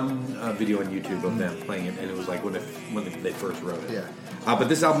found one video on YouTube of them playing it, and it was like when they first wrote it. Yeah. But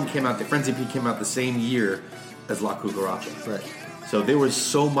this album came out, the Friends EP came out the same year as La Cucaracha. Right. So there was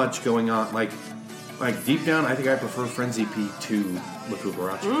so much going on. Like deep down, I think I prefer Friends EP to La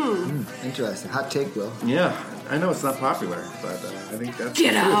Cucaracha. Interesting. Hot take, Will. Yeah, I know it's not popular, but I think that's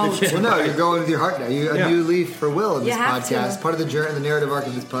Get out. Well, no, you're going with your heart now. Yeah. A new leaf for Will in You this have podcast. to. Part of the journey, the narrative arc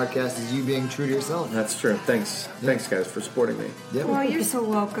of this podcast is you being true to yourself. That's true. Thanks, guys, for supporting me. Yep. Oh, you're so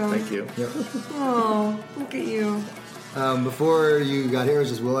welcome. Thank you. Yep. Oh, look at you. Before you got here, it was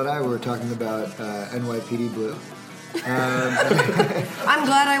just Will and I. We were talking about NYPD Blue. I'm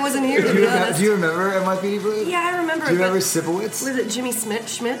glad I wasn't here to Do be honest. you remember NYPD Blue? Yeah, I remember. Do you it, remember but- Sipowicz? Was it Jimmy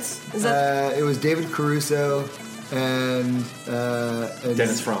Schmitz? Is that? It was David Caruso and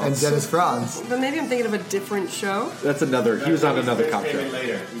Dennis Franz. And Dennis Franz. But maybe I'm thinking of a different show. That's another. He was on another cop show.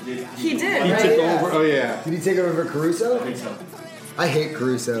 He did, He right? took over. Oh yeah. Did he take over Caruso? I think so. I hate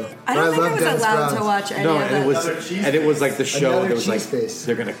Caruso. I don't but think I love was Dennis allowed Franz. to watch any No, of that. and it was like the show Another that was like cheese face.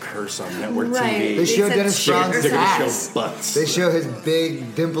 they're gonna curse on network Right. TV. They show said Dennis shit Franz or They're gonna ass. show butts. They show his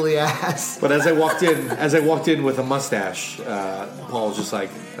big dimply ass. But as I walked in with a mustache, Paul was just like,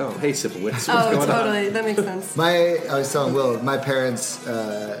 "Oh, hey, Sipowicz, what's Oh, going totally. That makes sense. I was telling Will, my parents,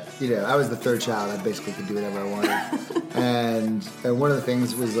 I was the third child. I basically could do whatever I wanted. and one of the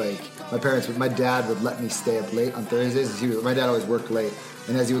things was like, my dad would let me stay up late on Thursdays. My dad always worked late.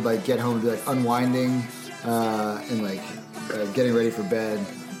 And as he would like get home and be like unwinding and like getting ready for bed,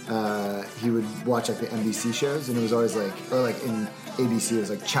 he would watch like the NBC shows. And it was always like, or like in ABC, it was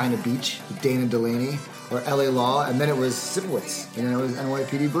like China Beach with Dana Delaney. Or LA Law, and then it was Sipowicz, and then it was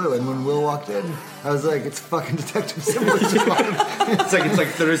NYPD Blue. And when Will walked in, I was like, "It's fucking Detective Sipowicz." it's like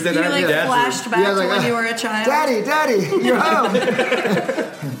Thursday You night. like Dad's flashed back Yeah, like, to when you were a child. Daddy, you're home.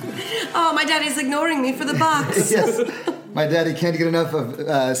 Oh, my daddy's ignoring me for the box. Yes, my daddy can't get enough of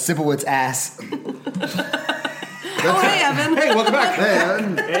Sipowicz ass. Oh, hey, Evan. Hey, welcome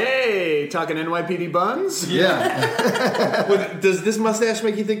back. Hey, talking NYPD buns? Yeah, Does this mustache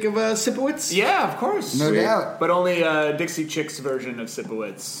make you think of Sipowicz? Yeah, of course. no doubt. But only Dixie Chick's version of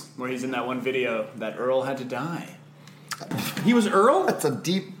Sipowicz, where he's in that one video that Earl had to die. He was Earl. That's a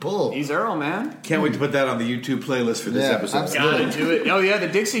deep pull. He's Earl, man. Can't wait to put that on the YouTube playlist for this Yeah, episode. absolutely. Gotta do it. Oh yeah, the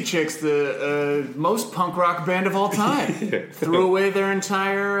Dixie Chicks, the most punk rock band of all time, threw away their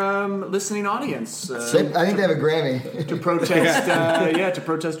entire listening audience I think they have a Grammy. to protest. To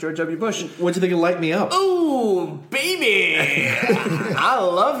protest George W. Bush. What'd you think of Light Me Up? Ooh, baby, I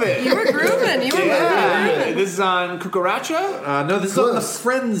love it. You were grooving. You were Yeah, this is on Cucaracha. No, this is on the Close.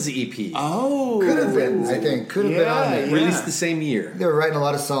 Friends EP. Oh, Could have been, I think. Could have been on there. Yeah. Released the same year. They were writing a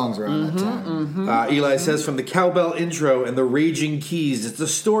lot of songs around that time. Eli says, from the cowbell intro and the raging keys, it's a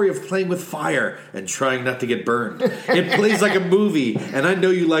story of playing with fire and trying not to get burned. It plays like a movie, and I know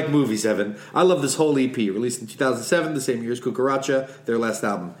you like movies, Evan. I love this whole EP, released in 2007, the same year as Cucaracha, their last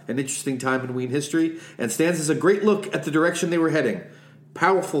album. An interesting time in Ween history, and stands as a great look at the direction they were heading.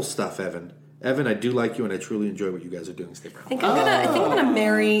 Powerful stuff, Evan. Evan, I do like you, and I truly enjoy what you guys are doing. Stay around. I think I'm gonna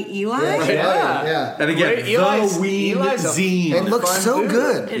marry Eli. Yeah. And again, Great. Eli's- the Ween Eli's a- zine. It looks Fun so dude.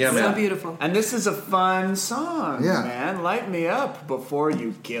 good. It's Yeah, so man. beautiful. And this is a fun song, Yeah. man. Light me up before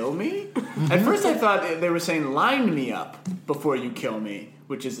you kill me. At first I thought they were saying line me up before you kill me,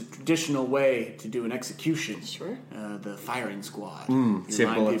 which is a traditional way to do an execution. Sure. The firing squad. You save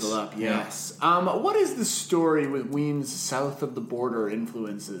line bullets. people up. Yes. What is the story with Ween's south of the border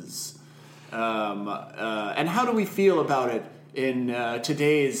influences? And how do we feel about it in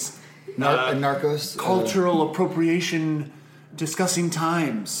today's Narcos cultural appropriation discussing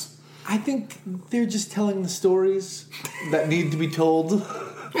times? I think they're just telling the stories that need to be told.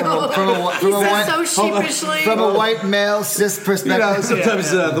 from a He white, says so sheepishly. from a white male cis perspective.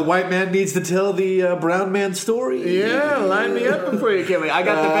 Sometimes the white man needs to tell the brown man story. Yeah, line me up before you kill me. I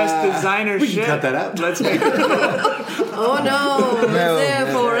got the best designer we shit. can cut that out. Let's make it. Oh no, it's there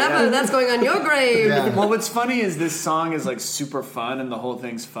forever. That's going on your grave. Yeah. Well, what's funny is this song is like super fun, and the whole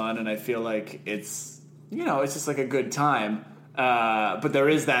thing's fun, and I feel like it's it's just like a good time. But there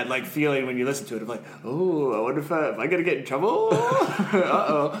is that like feeling when you listen to it of like, oh, I wonder if I gonna get in trouble.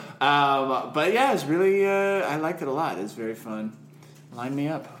 But yeah, it's really I liked it a lot. It's very fun. Line me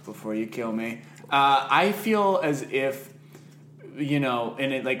up before you kill me. I feel as if in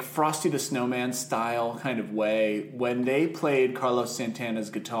a like Frosty the Snowman style kind of way when they played Carlos Santana's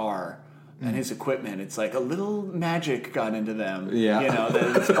guitar and his equipment, it's like a little magic got into them. Yeah.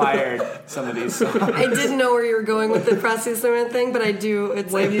 That inspired some of these songs. I didn't know where you were going with the Frosty the Snowman thing, but I do.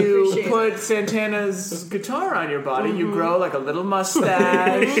 It's When I you appreciate put Santana's guitar on your body, you grow like a little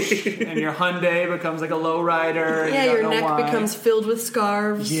mustache, and your Hyundai becomes like a lowrider. Yeah, you your don't know neck why. becomes filled with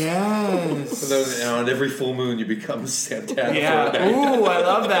scarves. Yes. So those, on every full moon, you become Santana. Yeah. For a night. Ooh, I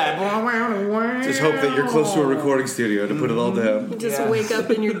love that. Just hope that you're close to a recording studio to put it all down. Just Yeah. wake up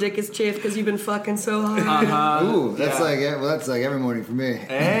and your dick is chafed because you've been fucking so hard. Ooh, that's Yeah. that's like every morning for me.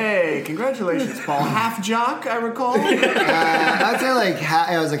 Hey, congratulations, Paul. Half jock, I recall. I'd say like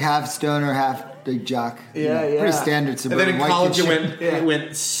I was like half stoner, half big jock. Yeah, yeah. Pretty standard And suburban then in white college, kid you shit.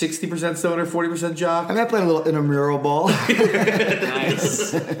 went 60% stoner, 40% jock. I mean, I played a little intramural ball.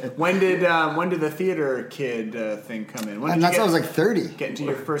 Nice. When did the theater kid thing come in? When And did that's you I was like 30. get into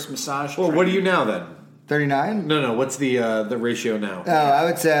your first massage? Well, what are you now then? 39? No. What's the ratio now? Oh, I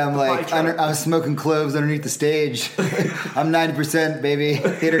would say I'm like, pie chart. I was smoking cloves underneath the stage. I'm 90% baby,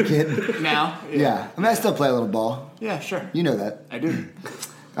 theater kid. now? Yeah. I mean, I still play a little ball. Yeah, sure. You know that. I do.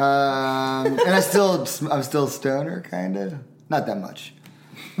 And I'm still stoner, kind of. Not that much.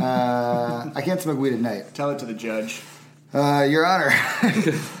 I can't smoke weed at night. Tell it to the judge. Your Honor.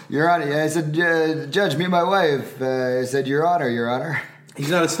 Your Honor. I said, Judge, meet my wife. I said, Your Honor, Your Honor. He's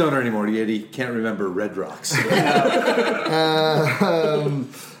not a stoner anymore, yet he can't remember Red Rocks.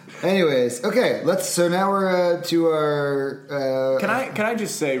 Anyways, okay. So now we're to our. Can I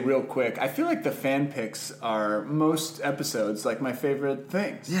just say real quick? I feel like the fan picks are most episodes like my favorite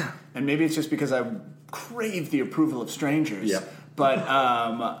things. Yeah. And maybe it's just because I crave the approval of strangers. Yep. But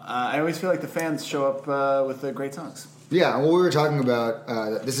I always feel like the fans show up with the great songs. Yeah, what we were talking about.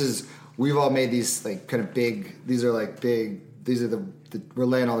 We've all made these like kind of big. These are like big. These are we're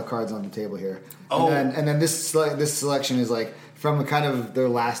laying all the cards on the table here. Oh. And then this selection is like from a kind of their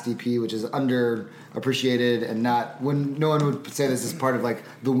last EP, which is underappreciated and not when no one would say this is part of like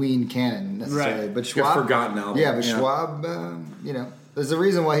the Ween canon necessarily. Right. But Schwab, Your forgotten album. Yeah, but Schwab, there's a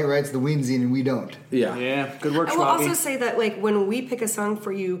reason why he writes the Ween zine and we don't. Yeah. Yeah, good work, I will Schwabby. also say that, like, when we pick a song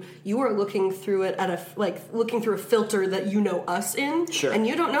for you, you are looking through it looking through a filter that you know us in, Sure. and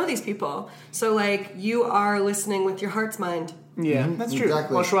you don't know these people. So, like, you are listening with your heart's mind. Yeah, that's true.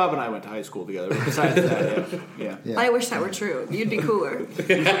 Exactly. Well, Schwab and I went to high school together. But besides that, yeah. Yeah. I wish that were true. You'd be cooler.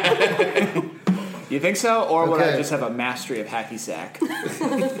 You think so, or would I Okay. just have a mastery of hacky sack?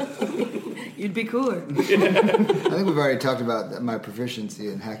 You'd be cooler. I think we've already talked about my proficiency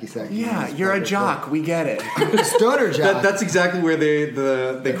in hacky sack. Yeah, you're a jock. We get it. Stoner jock. That's exactly where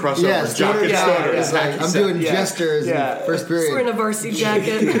they cross over. yeah, Jock stoner and jock stoner. is like I'm doing Yeah. gestures Yeah. in first We're in period. a varsity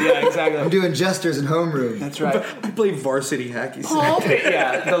jacket. Yeah, exactly. I'm doing gestures in homeroom. That's right. I play varsity hacky sack. Paul,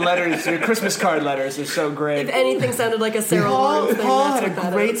 yeah, the letters, your Christmas card letters are so great. If anything sounded like a Sarah Lawrence thing, Paul that's had what a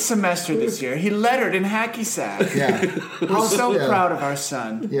that great is. semester this year. He lettered in hacky sack. Yeah. We're so Yeah. proud of our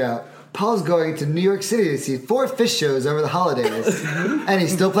son. Yeah. Paul's going to New York City to see 4 Fish shows over the holidays. And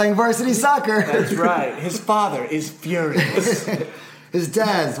he's still playing varsity soccer. That's right. His father is furious. His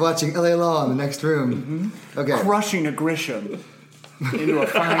dad's watching LA Law in the next room. Okay. Crushing a Grisham into a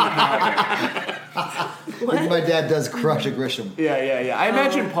fine powder. My dad does crush a Grisham. Yeah. I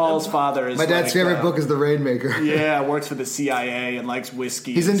imagine Paul's father is My dad's like, favorite book is The Rainmaker. Yeah, works for the CIA and likes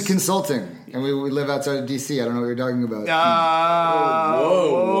whiskey. He's in consulting, and we live outside of D.C. I don't know what you're talking about.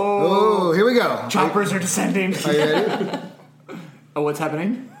 Whoa. Oh, here we go. Choppers are descending. Are you ready? Oh, what's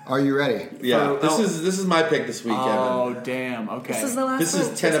happening? Are you ready? Yeah, For- this is my pick this week, Evan. Oh, damn. Okay. This is the last This one is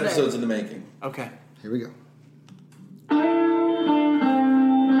 10 for today. episodes in the making. Okay. Here we go.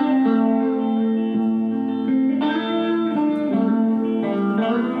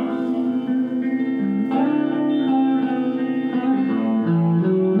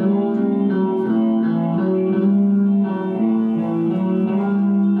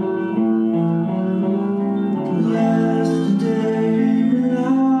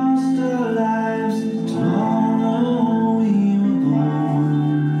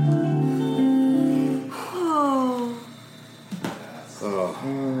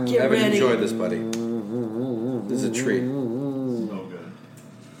 buddy. This is a treat. So good.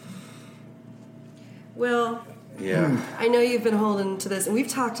 Well, Yeah. I know you've been holding to this, and we've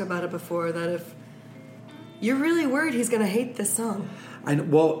talked about it before, that if you're really worried he's going to hate this song.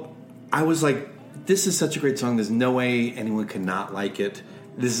 I was like, this is such a great song. There's no way anyone could not like it.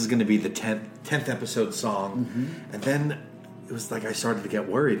 This is going to be the 10th episode song. Mm-hmm. And then it was like I started to get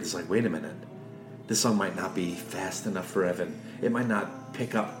worried. It's like, wait a minute. This song might not be fast enough for Evan. It might not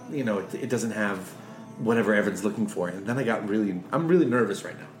pick up, it doesn't have whatever Evan's looking for. And then I'm really nervous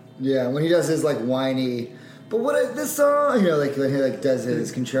right now. Yeah, when he does his like whiny, but what this song, like when he like does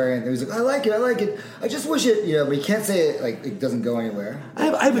his contrarian, he's like, I like it. I just wish it, but he can't say it like it doesn't go anywhere. I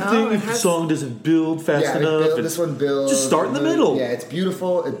have a thing if the song doesn't build fast enough. This one builds. Just start in the middle. Yeah, it's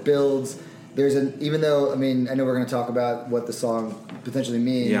beautiful. It builds. Even though I know we're going to talk about what the song potentially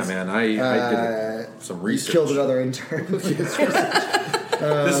means. Yeah, man, I did some research. Killed another intern with his research.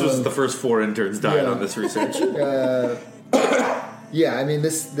 This was the first 4 interns died on this research. Yeah,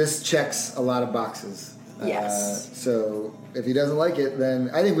 this checks a lot of boxes. Yes. So if he doesn't like it,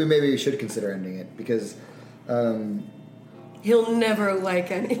 then I think we maybe should consider ending it because, He'll never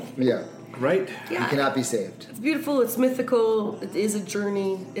like anything. yeah, Right? Yeah. he cannot be saved. It's beautiful, it's mythical, it is a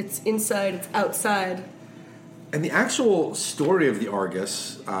journey, it's inside, it's outside. And the actual story of the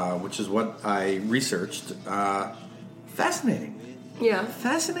Argus, which is what I researched, fascinating. Yeah.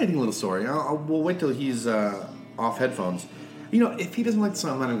 Fascinating little story. We'll wait till he's off headphones. If he doesn't like the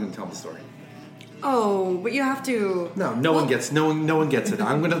song, I'm not even going to tell him the story. Oh, but you have to. No one gets it.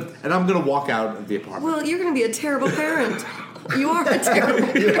 I'm gonna walk out of the apartment. Well, you're going to be a terrible parent. You are a terrible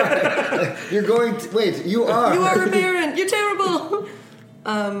parent. You're going to wait. You are. You are a parent. You're terrible.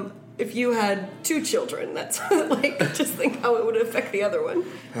 If you had 2 children, that's just think how it would affect the other one.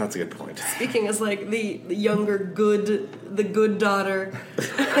 That's a good point. Speaking as the younger good daughter,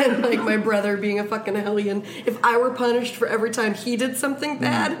 and my brother being a fucking hellion. If I were punished for every time he did something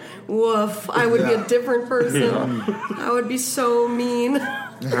bad, woof, I would be a different person. I would be so mean.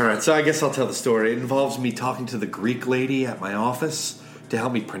 All right, so I guess I'll tell the story. It involves me talking to the Greek lady at my office to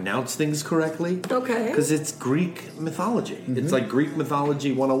help me pronounce things correctly. Okay. Because it's Greek mythology. Mm-hmm. It's like Greek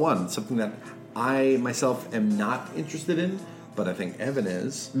mythology 101. Something that I myself am not interested in, but I think Evan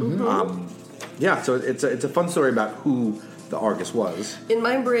is. Mm-hmm. So it's a fun story about who the Argus was. In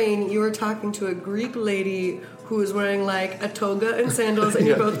my brain, you were talking to a Greek lady who was wearing a toga and sandals, and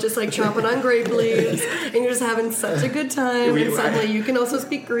you're both just chomping on grape leaves, and you're just having such a good time. And suddenly you can also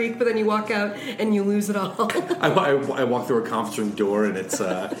speak Greek, but then you walk out and you lose it all. I walk through a conference room door, and it's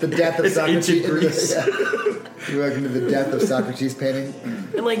the death of Socrates. Ancient Greece. You walk into the death of Socrates painting.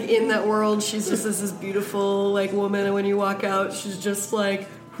 And in that world, she's just this beautiful woman, and when you walk out, she's just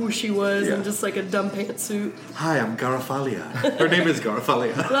who she was in just a dumb pantsuit. Hi, I'm Garofallia. Her name is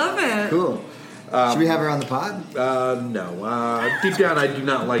Garofallia. Love it. Cool. Should we have her on the pod? No. Deep down, I do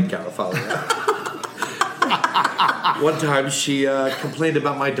not like Garofallia. One time, she complained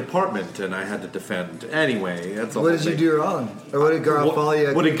about my department, and I had to defend. Anyway, that's all. What did you do wrong? Or what did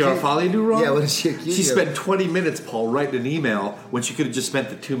Garofallia? What did Garofallia do wrong? Yeah, what did she accuse She you spent 20 minutes, Paul, writing an email when she could have just spent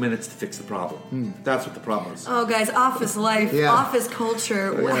the 2 minutes to fix the problem. That's what the problem is. Oh, guys, office life, office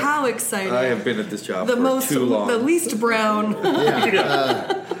culture. Yeah. How exciting! I have been at this job for too long. The least brown.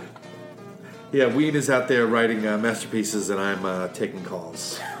 Yeah, Ween is out there writing masterpieces, and I'm taking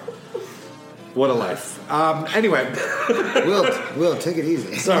calls. What a life. Anyway. Will, take it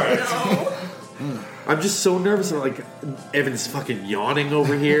easy. Sorry. I'm just so nervous. I'm Evan's fucking yawning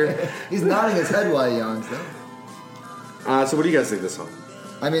over here. He's nodding his head while he yawns, though. So what do you guys think of this song?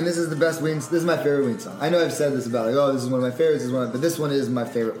 This is the best Ween. This is my favorite Ween song. I know I've said this about this is one of my favorites. But this one is my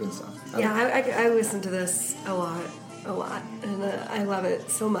favorite Ween song. Yeah, I listen to this a lot, and I love it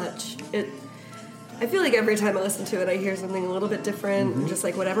so much. I feel like every time I listen to it, I hear something a little bit different. Mm-hmm. Just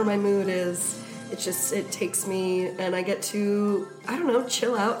whatever my mood is, it takes me, and I get to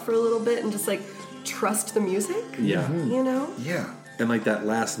chill out for a little bit and just trust the music. Yeah, Yeah. And that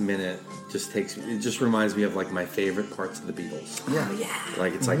last minute just reminds me of my favorite parts of the Beatles. Yeah. Oh,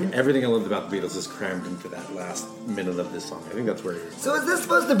 yeah. It's everything I loved about the Beatles is crammed into that last minute of this song. I think that's where it is. So is this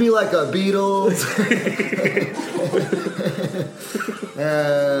supposed to be like a Beatles?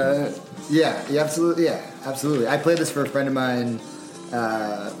 Absolutely. I played this for a friend of mine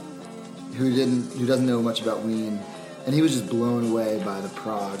who doesn't know much about Ween, and he was just blown away by the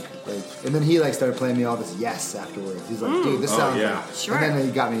prog. And then he started playing me all this Yes afterwards. He's like, dude, this sounds Sure. And then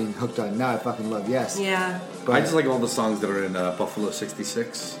he got me hooked on. Now I fucking love Yes. Yeah. But, I just like all the songs that are in Buffalo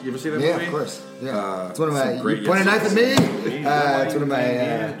 66. You ever see that movie? Yeah, of course. Yeah, it's one of my. some great You point a knife at me. It's one of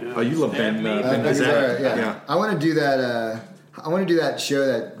my. Oh, you love Ben Gazzara, Gazzara. yeah. I want to do that. I want to do that show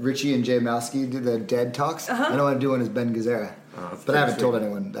that Richie and Jay Mowski do, the Dead Talks. I don't want to do one as Ben Gazzara. But I haven't told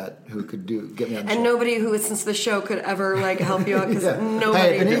anyone who could get me on the show. And nobody who listens to the show could ever help you out because nobody.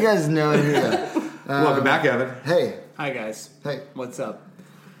 Hey, and you guys know. Welcome back, Evan. Hey. Hi, guys. Hey. What's up?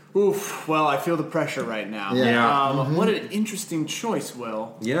 Oof. Well, I feel the pressure right now. Yeah. What an interesting choice,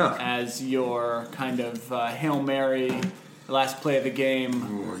 Will. Yeah. As your kind of Hail Mary, last play of the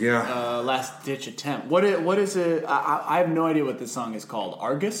game, last ditch attempt. What is it? I have no idea what this song is called.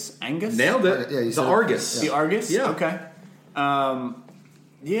 Argus? Angus? Nailed it. Yeah, the Argus. The Argus? Yeah. Okay.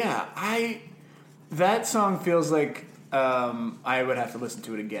 That song feels like I would have to listen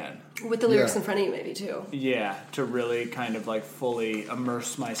to it again. With the lyrics in front of you, maybe too. Yeah, to really kind of fully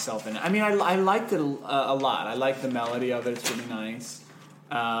immerse myself in it. I mean, I liked it a lot. I like the melody of it. It's really nice.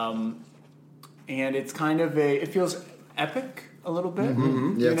 And it's kind of it feels epic a little bit.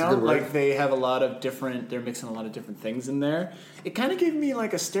 Mm-hmm. Yeah, you it's a know, good word. they have a lot of they're mixing a lot of different things in there. It kind of gave me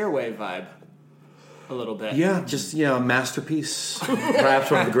a Stairway vibe. A little bit. Yeah, just a masterpiece.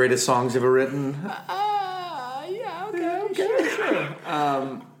 Perhaps one of the greatest songs ever written. Yeah, okay. Sure.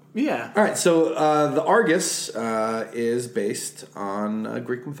 Yeah. All right, so the Argus is based on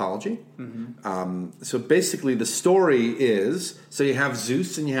Greek mythology. Mm-hmm. So basically, the story is you have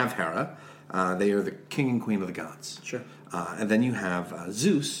Zeus and you have Hera. They are the king and queen of the gods. Sure. And then you have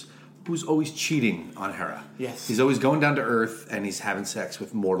Zeus, who's always cheating on Hera. Yes. He's always going down to Earth and he's having sex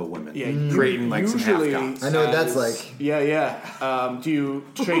with mortal women. Yeah, creating some usually, half-gods. I know what that's like. Yeah. Do you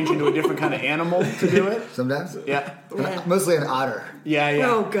change into a different kind of animal to do it? Sometimes. Yeah. Mostly an otter. Yeah.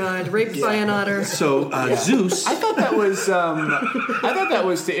 Oh God, raped by an otter. So Zeus... I thought that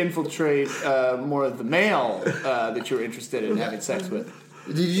was to infiltrate more of the male that you were interested in having sex with.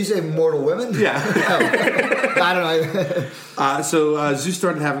 Did you say mortal women? Yeah. I don't know. So Zeus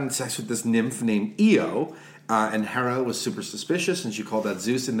started having sex with this nymph named Io, and Hera was super suspicious, and she called that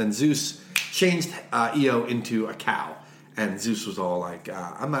Zeus. And then Zeus changed Io into a cow, and Zeus was all like,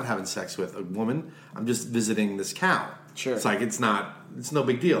 "I'm not having sex with a woman. I'm just visiting this cow." Sure. It's it's no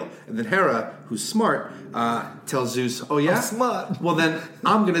big deal. And then Hera, who's smart, tells Zeus, "Oh yeah, I'm smart. Well then,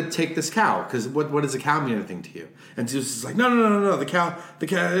 I'm gonna take this cow because what does a cow mean anything to you?" And Zeus is like, "No, the cow,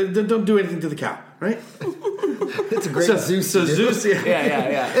 don't do anything to the cow, right?" It's a great Zeus. So Zeus,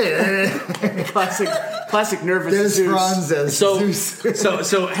 Yeah. Classic nervous Dennis Zeus. Franz as Zeus.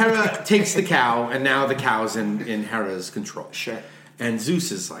 So Hera takes the cow, and now the cow's in Hera's control. Sure. And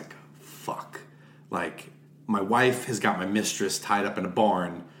Zeus is like, "Fuck, my wife has got my mistress tied up in a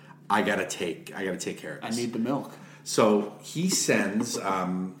barn. I gotta take care of this. I need the milk." So he sends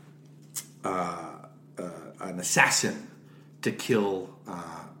an assassin to kill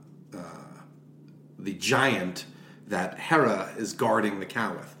the giant that Hera is guarding the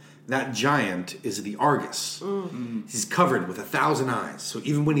cow with. That giant is the Argus. Mm. He's covered with 1,000 eyes. So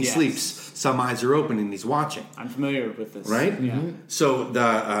even when he sleeps, some eyes are open and he's watching. I'm familiar with this. Right? Yeah. Mm-hmm. So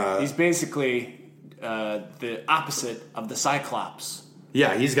he's basically the opposite of the Cyclops.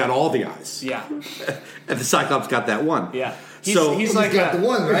 Yeah, he's got all the eyes. Yeah. And the Cyclops got that one. Yeah. He's got the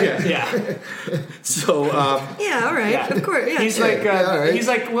one, right? Yeah. So Yeah, all right. Yeah. Of course. Yeah. He's all right. he's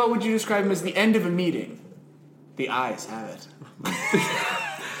like, what would you describe him as? The end of a meeting. The eyes have it.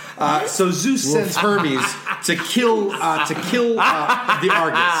 So Zeus sends Hermes to kill the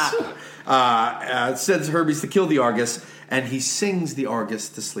Argus. Sends Hermes to kill the Argus, and he sings the Argus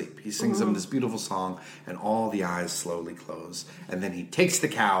to sleep. He sings them this beautiful song, and all the eyes slowly close. And then he takes the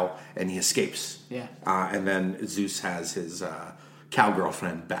cow and he escapes. Yeah. And then Zeus has his cow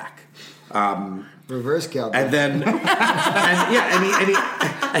girlfriend back. Reverse cowboy. And then,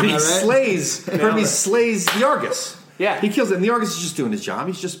 and he slays. Hermes slays the Argus. Yeah. He kills it. And the Argus is just doing his job.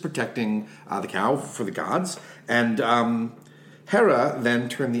 He's just protecting the cow for the gods. And Hera then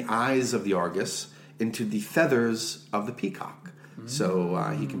turned the eyes of the Argus into the feathers of the peacock. So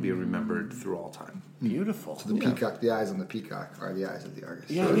he can be remembered through all time. Beautiful. The peacock, the eyes on the peacock are the eyes of the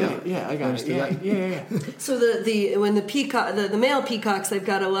Argus. Yeah, I got it. Yeah. So when the peacock, the male peacocks, they've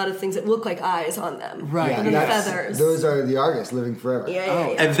got a lot of things that look like eyes on them. Right. And then the That's- feathers. Those are the Argus living forever. Yeah.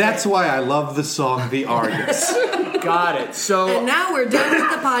 And that's why I love the song The Argus. Got it. So And now we're done with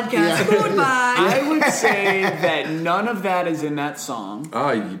the podcast. Goodbye. I would say that none of that is in that song.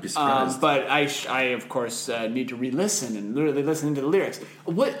 Oh, you'd be surprised. But I of course need to re-listen and literally listen to the lyrics.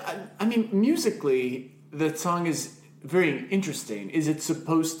 I mean, musically, the song is very interesting. Is it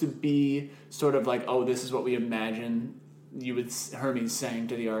supposed to be sort of like, oh, this is what we imagine Hermes sang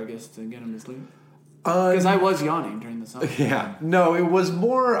to the Argus to get him to sleep? Because I was yawning during the song. Yeah. No, it was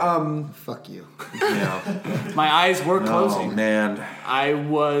more. Fuck you. My eyes were Oh closing. man. I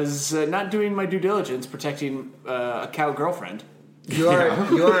was not doing my due diligence, protecting a cow girlfriend. You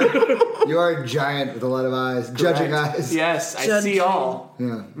are a giant with a lot of eyes, judging eyes. Yes, I see all.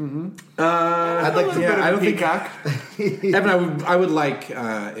 Yeah. I'd like. Yeah, I don't think. Peacock. Evan, I would like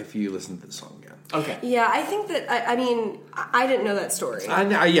if you listen to the song again. Okay. Yeah, I think that I mean I didn't know that story. I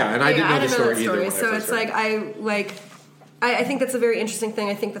didn't know the story that either. when I So first it's heard like I think that's a very interesting thing.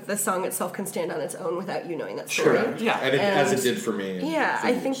 I think that the song itself can stand on its own without you knowing that story. Sure. Yeah. And as it did for me. Yeah,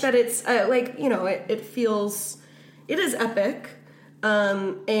 I think that it's it feels, it is epic,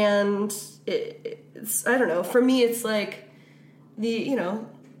 and it's I don't know. For me, it's like we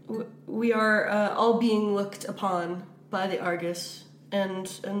are all being looked upon by the Argus,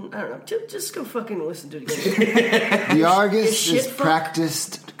 and I don't know. Just go fucking listen to it again. The Argus shit is fuck.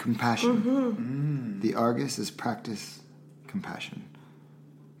 practiced compassion. The Argus is practiced compassion.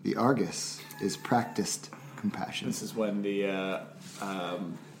 The Argus is practiced compassion. This is when the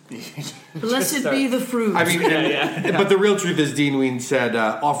Blessed be the fruit. I mean, but the real truth is, Dean Ween said,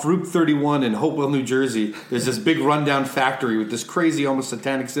 off Route 31 in Hopewell, New Jersey, there's this big rundown factory with this crazy, almost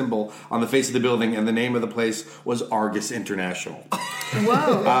satanic symbol on the face of the building, and the name of the place was Argus International.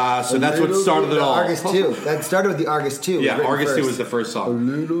 Whoa. So that's what started it all. Argus 2. That started with the Argus 2. Yeah, written Argus 2 first. was the first A song.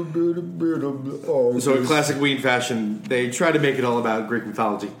 little bit of Argus. So in classic Ween fashion, they try to make it all about Greek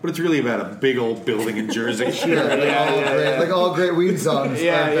mythology, but it's really about a big old building in Jersey. Like all great weed songs.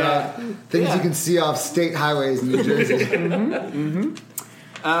 Yeah, Things you can see off state highways in New Jersey.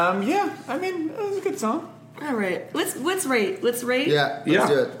 yeah, I mean, it was a good song. All right, let's rate. Let's rate. Yeah, let's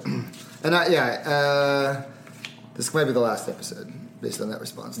do it. And this might be the last episode based on that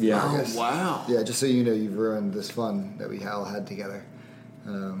response. Yeah. I guess. Wow. Yeah, just so you know, you've ruined this fun that we all had together.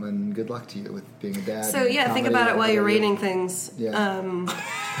 And good luck to you with being a dad. So and yeah, think comedy about it and while you're whatever. rating things. Yeah.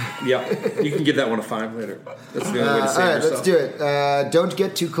 Yeah, you can give that one a 5 later. That's the only way to All save right, yourself. let's do it. Don't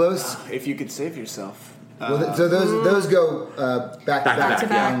get too close. If you could save yourself. So those go back to back.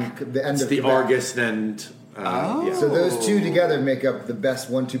 to on The end It's of the Quebec. Argus and yeah. So those two together make up the best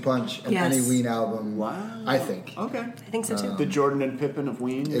 1-2 punch of Yes. any Ween album. Wow. I think. Okay. I think so too. The Jordan and Pippin of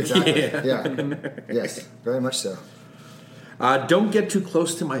Ween. Exactly. Yeah. Yes. Very much so. Don't get too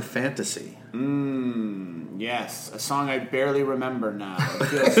close to my fantasy. Yes, a song I barely remember now. It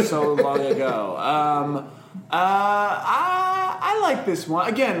feels so long ago. I like this one.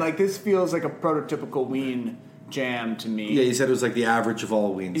 Again, like this feels like a prototypical Ween jam to me. Yeah, you said it was like the average of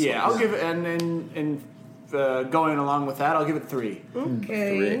all Ween songs. Yeah, I'll give it, and going along with that, I'll give it 3.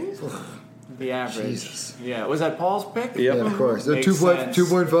 Okay. The average. Jesus. Yeah, was that Paul's pick? Yep. Yeah, of course. Makes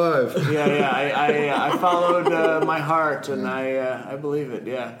 2.5. Yeah. I followed my heart, and I believe it.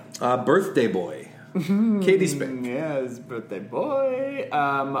 Yeah. Birthday Boy. Katie's pick. Yeah, it's Birthday Boy.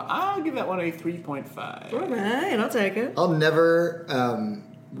 I'll give that one a 3.5. All right, I'll take it. I'll never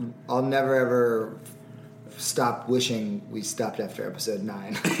ever stop wishing we stopped after episode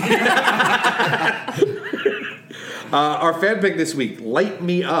 9. Our fan pick this week, Light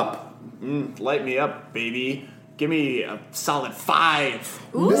Me Up. Light me up, baby. Give me a solid 5. This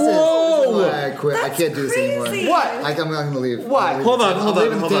is why I quit. I That's can't do this anymore. crazy. What? I'm not going to leave. What? I'm Hold on.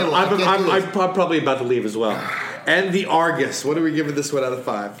 leaving the table. I can't do I'm this. probably about to leave as well. And the Argus. What are we giving this one out of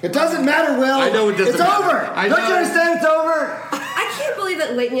 5? It doesn't matter, Will. I know it doesn't It's matter. over. I Don't know. you understand? It's over. I can't believe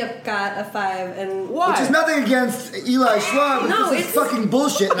that Light Me Up got a 5 and Why? Which is nothing against Eli Schwab. No, this is it's- fucking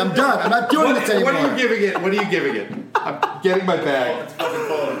bullshit, and I'm done. I'm not doing this anymore. What are you giving it? What are you giving it? I'm getting my bag. It's fucking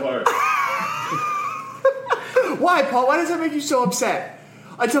falling apart. Why, Paul? Why does that make you so upset?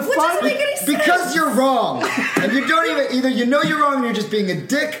 It's a fun. doesn't make any sense. Because you're wrong. And you don't even, either you know you're wrong and you're just being a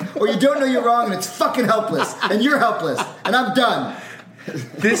dick, or you don't know you're wrong and it's fucking helpless. And you're helpless. And I'm done.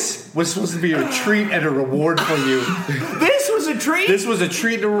 This was supposed to be a treat and a reward for you. This was a treat. This was a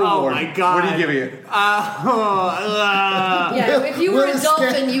treat and a reward. Oh my God. What are you giving it? yeah, if you were Will a is dolphin,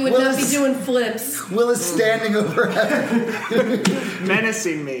 sta- you would Will not be is- doing flips. Will is standing over heaven.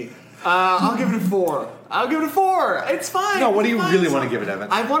 menacing me. I'll give it a 4. I'll give it a 4. It's fine. No, what do It's you fine really song. want to give it, Evan?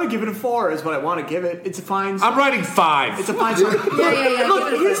 I want to give it a 4. Is what I want to give it. It's a fine. I'm writing 5. It's a fine song. Yeah. Look,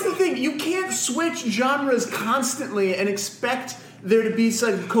 give it a here's 5. the thing: you can't switch genres constantly and expect there to be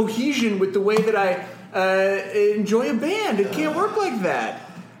some cohesion with the way that I enjoy a band. It can't work like that.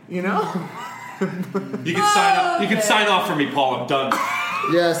 You know. You can sign up. You can sign off for me, Paul. I'm done.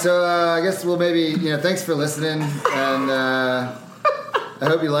 Yeah, so I guess we'll maybe, thanks for listening. And I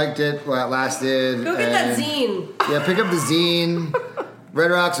hope you liked it while it lasted. Go get that And, zine. Yeah, pick up the zine.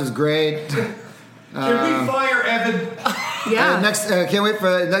 Red Rocks was great. Can we fire Evan? Yeah. Next, can't wait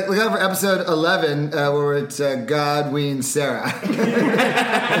for look out for episode 11 where it's God weans Sarah.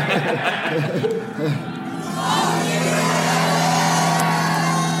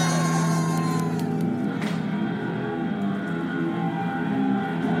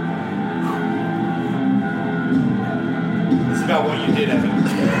 This is about what you did, Evan.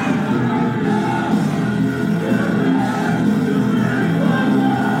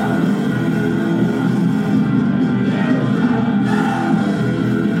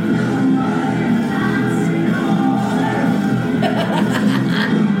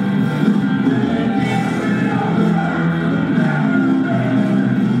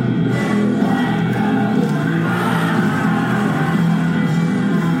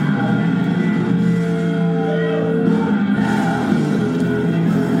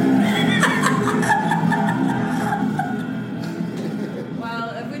 Well,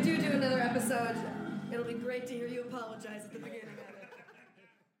 if we do another episode, it'll be great to hear you apologize at the beginning of it.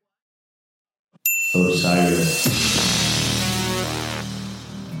 Osiris.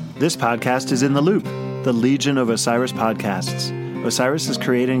 This podcast is In the Loop, the Legion of Osiris podcasts. Osiris is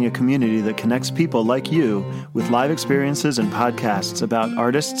creating a community that connects people like you with live experiences and podcasts about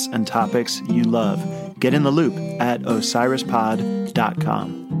artists and topics you love. Get in the loop at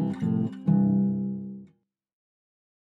osirispod.com.